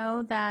 I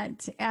know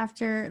that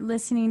after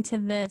listening to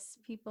this,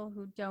 people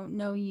who don't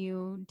know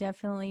you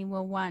definitely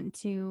will want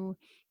to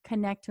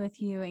connect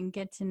with you and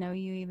get to know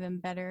you even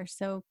better.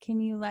 So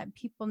can you let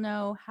people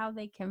know how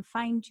they can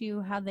find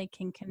you, how they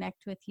can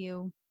connect with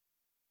you?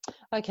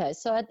 Okay,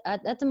 so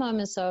at the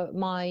moment,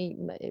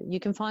 you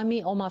can find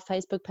me on my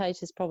Facebook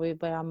page, is probably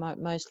where I'm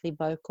mostly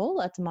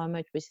vocal at the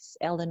moment, which is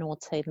Elenor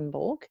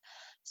Tedenborg.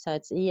 So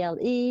it's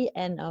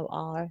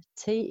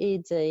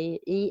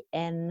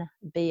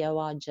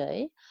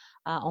ELENORTEDENBORG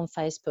on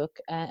Facebook.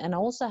 And I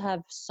also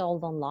have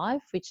Sold on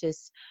Life, which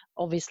is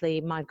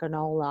obviously my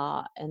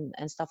granola and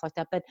stuff like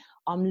that. But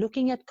I'm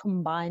looking at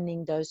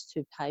combining those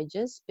two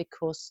pages,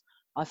 because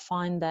I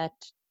find that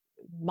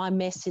my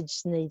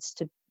message needs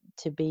to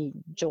be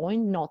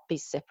joined, not be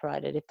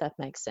separated, if that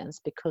makes sense,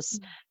 because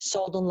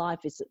Sold on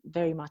Life is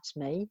very much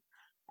me.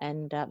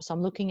 And so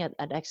I'm looking at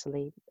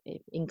actually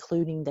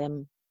including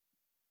them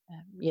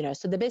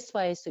So the best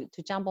way is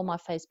to jump on my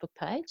Facebook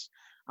page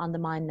under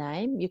my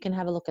name. You can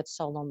have a look at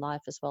Soul on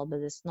Life as well, but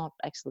it's not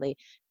actually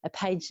a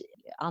page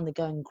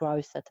undergoing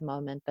growth at the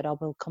moment, but I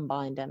will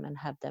combine them and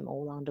have them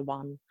all under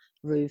one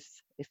roof,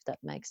 if that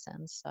makes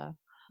sense. So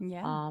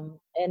Yeah.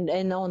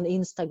 and on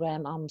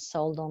Instagram I'm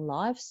Sold on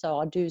Life, so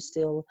I do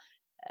still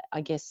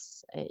I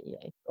guess,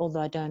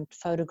 although I don't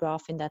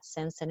photograph in that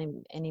sense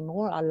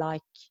anymore, I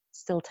like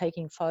still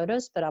taking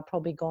photos, but I've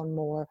probably gone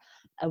more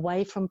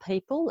away from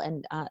people,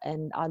 and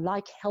I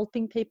like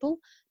helping people,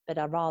 but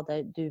I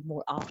rather do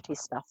more arty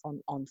stuff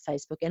on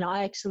Facebook. And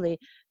I actually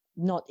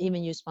not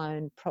even use my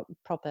own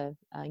proper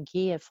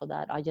gear for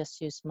that. I just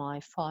use my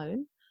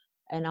phone,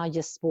 and I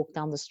just walk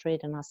down the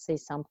street and I see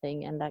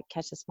something and that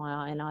catches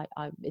my eye, and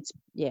it's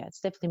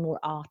definitely more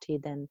arty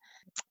than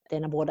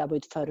what I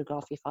would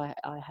photograph if I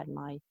had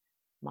my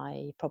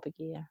proper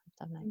gear, if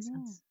that makes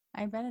sense.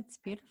 I bet it's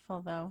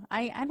beautiful though.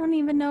 I don't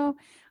even know.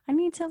 I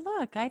need to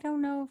look. I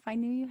don't know if I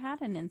knew you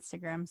had an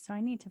Instagram, so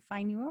I need to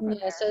find you over Yeah,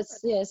 there. so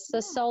it's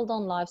so Sold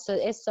on Life. So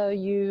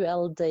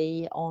SOULD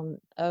on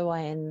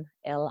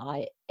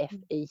ONLIFE.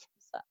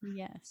 So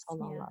Yes,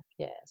 Sold on yeah. Life,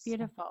 yes.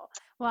 Beautiful.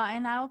 Well,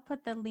 and I'll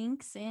put the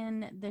links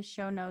in the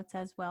show notes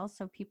as well,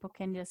 so people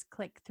can just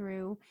click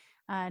through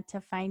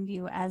to find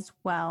you as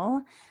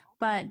well.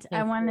 But I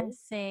Thank want to you.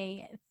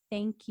 say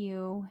thank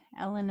you,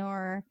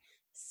 Elenor,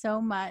 so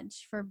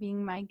much for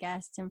being my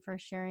guest and for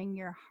sharing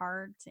your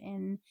heart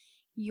and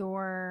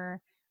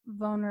your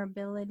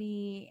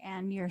vulnerability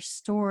and your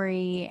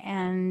story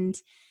and,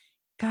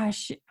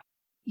 gosh,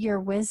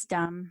 your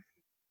wisdom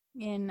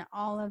in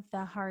all of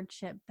the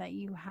hardship that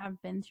you have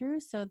been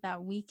through so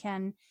that we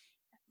can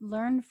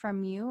learn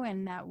from you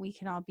and that we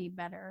can all be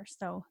better.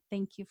 So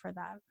thank you for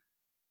that.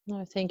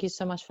 No, thank you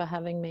so much for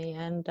having me.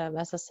 And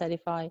as I said,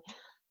 if I,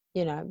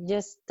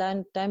 just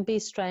don't be a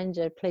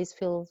stranger. Please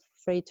feel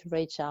free to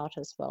reach out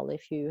as well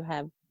if you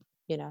have,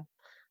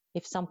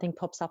 if something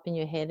pops up in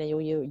your head and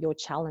you're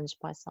challenged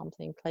by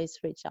something. Please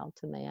reach out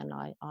to me, and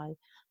I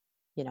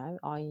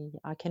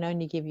can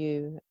only give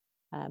you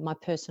my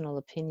personal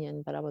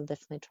opinion, but I will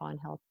definitely try and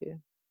help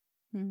you.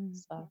 Mm.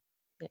 So,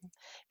 yeah.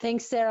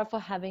 Thanks, Sarah, for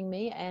having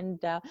me.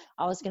 And I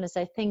was going to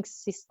say thanks,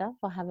 sister,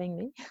 for having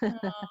me.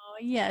 Oh,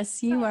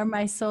 yes, you are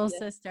my soul Yeah.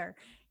 sister.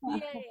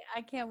 Yay.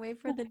 I can't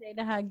wait for the day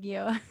to hug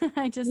you.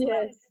 I just love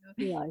Yes,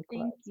 you. Thank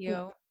likewise.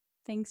 you.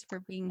 Thanks for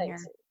being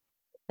Thanks. here.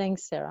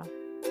 Thanks, Sarah.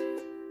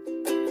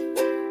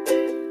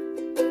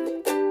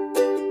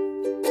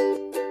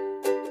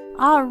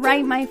 All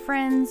right, my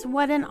friends,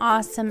 what an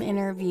awesome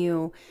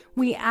interview.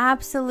 We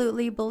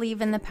absolutely believe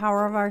in the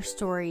power of our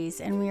stories,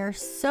 and we are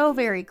so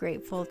very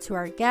grateful to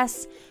our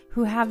guests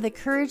who have the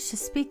courage to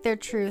speak their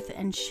truth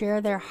and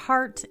share their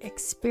heart,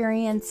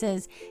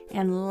 experiences,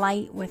 and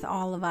light with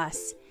all of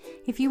us.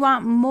 If you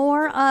want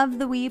more of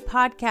the We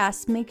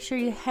podcast, make sure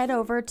you head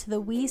over to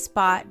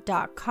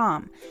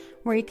thewespot.com,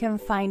 where you can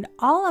find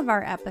all of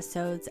our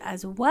episodes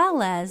as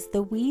well as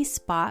the We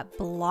Spot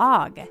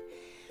blog.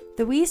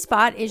 The We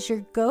Spot is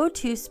your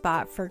go-to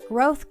spot for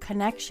growth,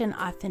 connection,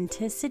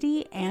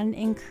 authenticity, and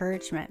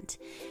encouragement.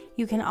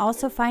 You can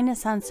also find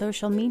us on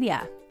social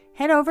media.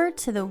 Head over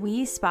to the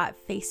We Spot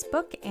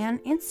Facebook and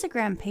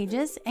Instagram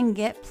pages and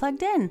get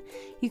plugged in.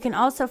 You can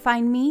also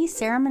find me,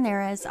 Sarah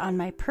Menares, on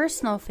my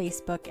personal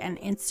Facebook and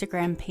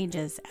Instagram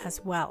pages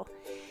as well.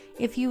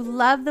 If you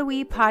love the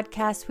We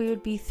podcast, we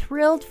would be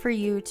thrilled for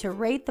you to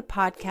rate the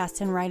podcast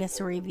and write us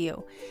a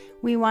review.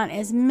 We want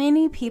as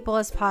many people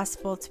as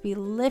possible to be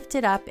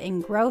lifted up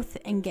in growth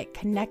and get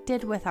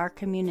connected with our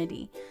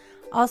community.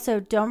 Also,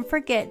 don't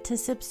forget to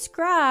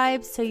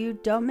subscribe so you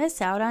don't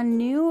miss out on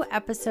new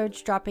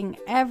episodes dropping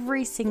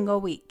every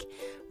single week.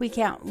 We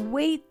can't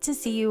wait to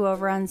see you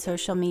over on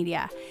social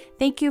media.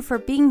 Thank you for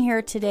being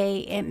here today.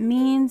 It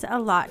means a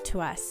lot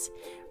to us.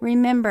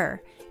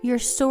 Remember, your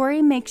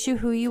story makes you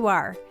who you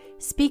are.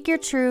 Speak your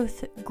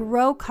truth,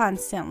 grow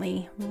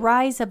constantly,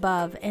 rise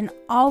above, and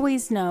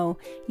always know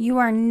you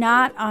are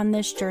not on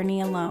this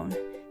journey alone.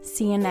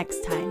 See you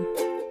next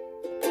time.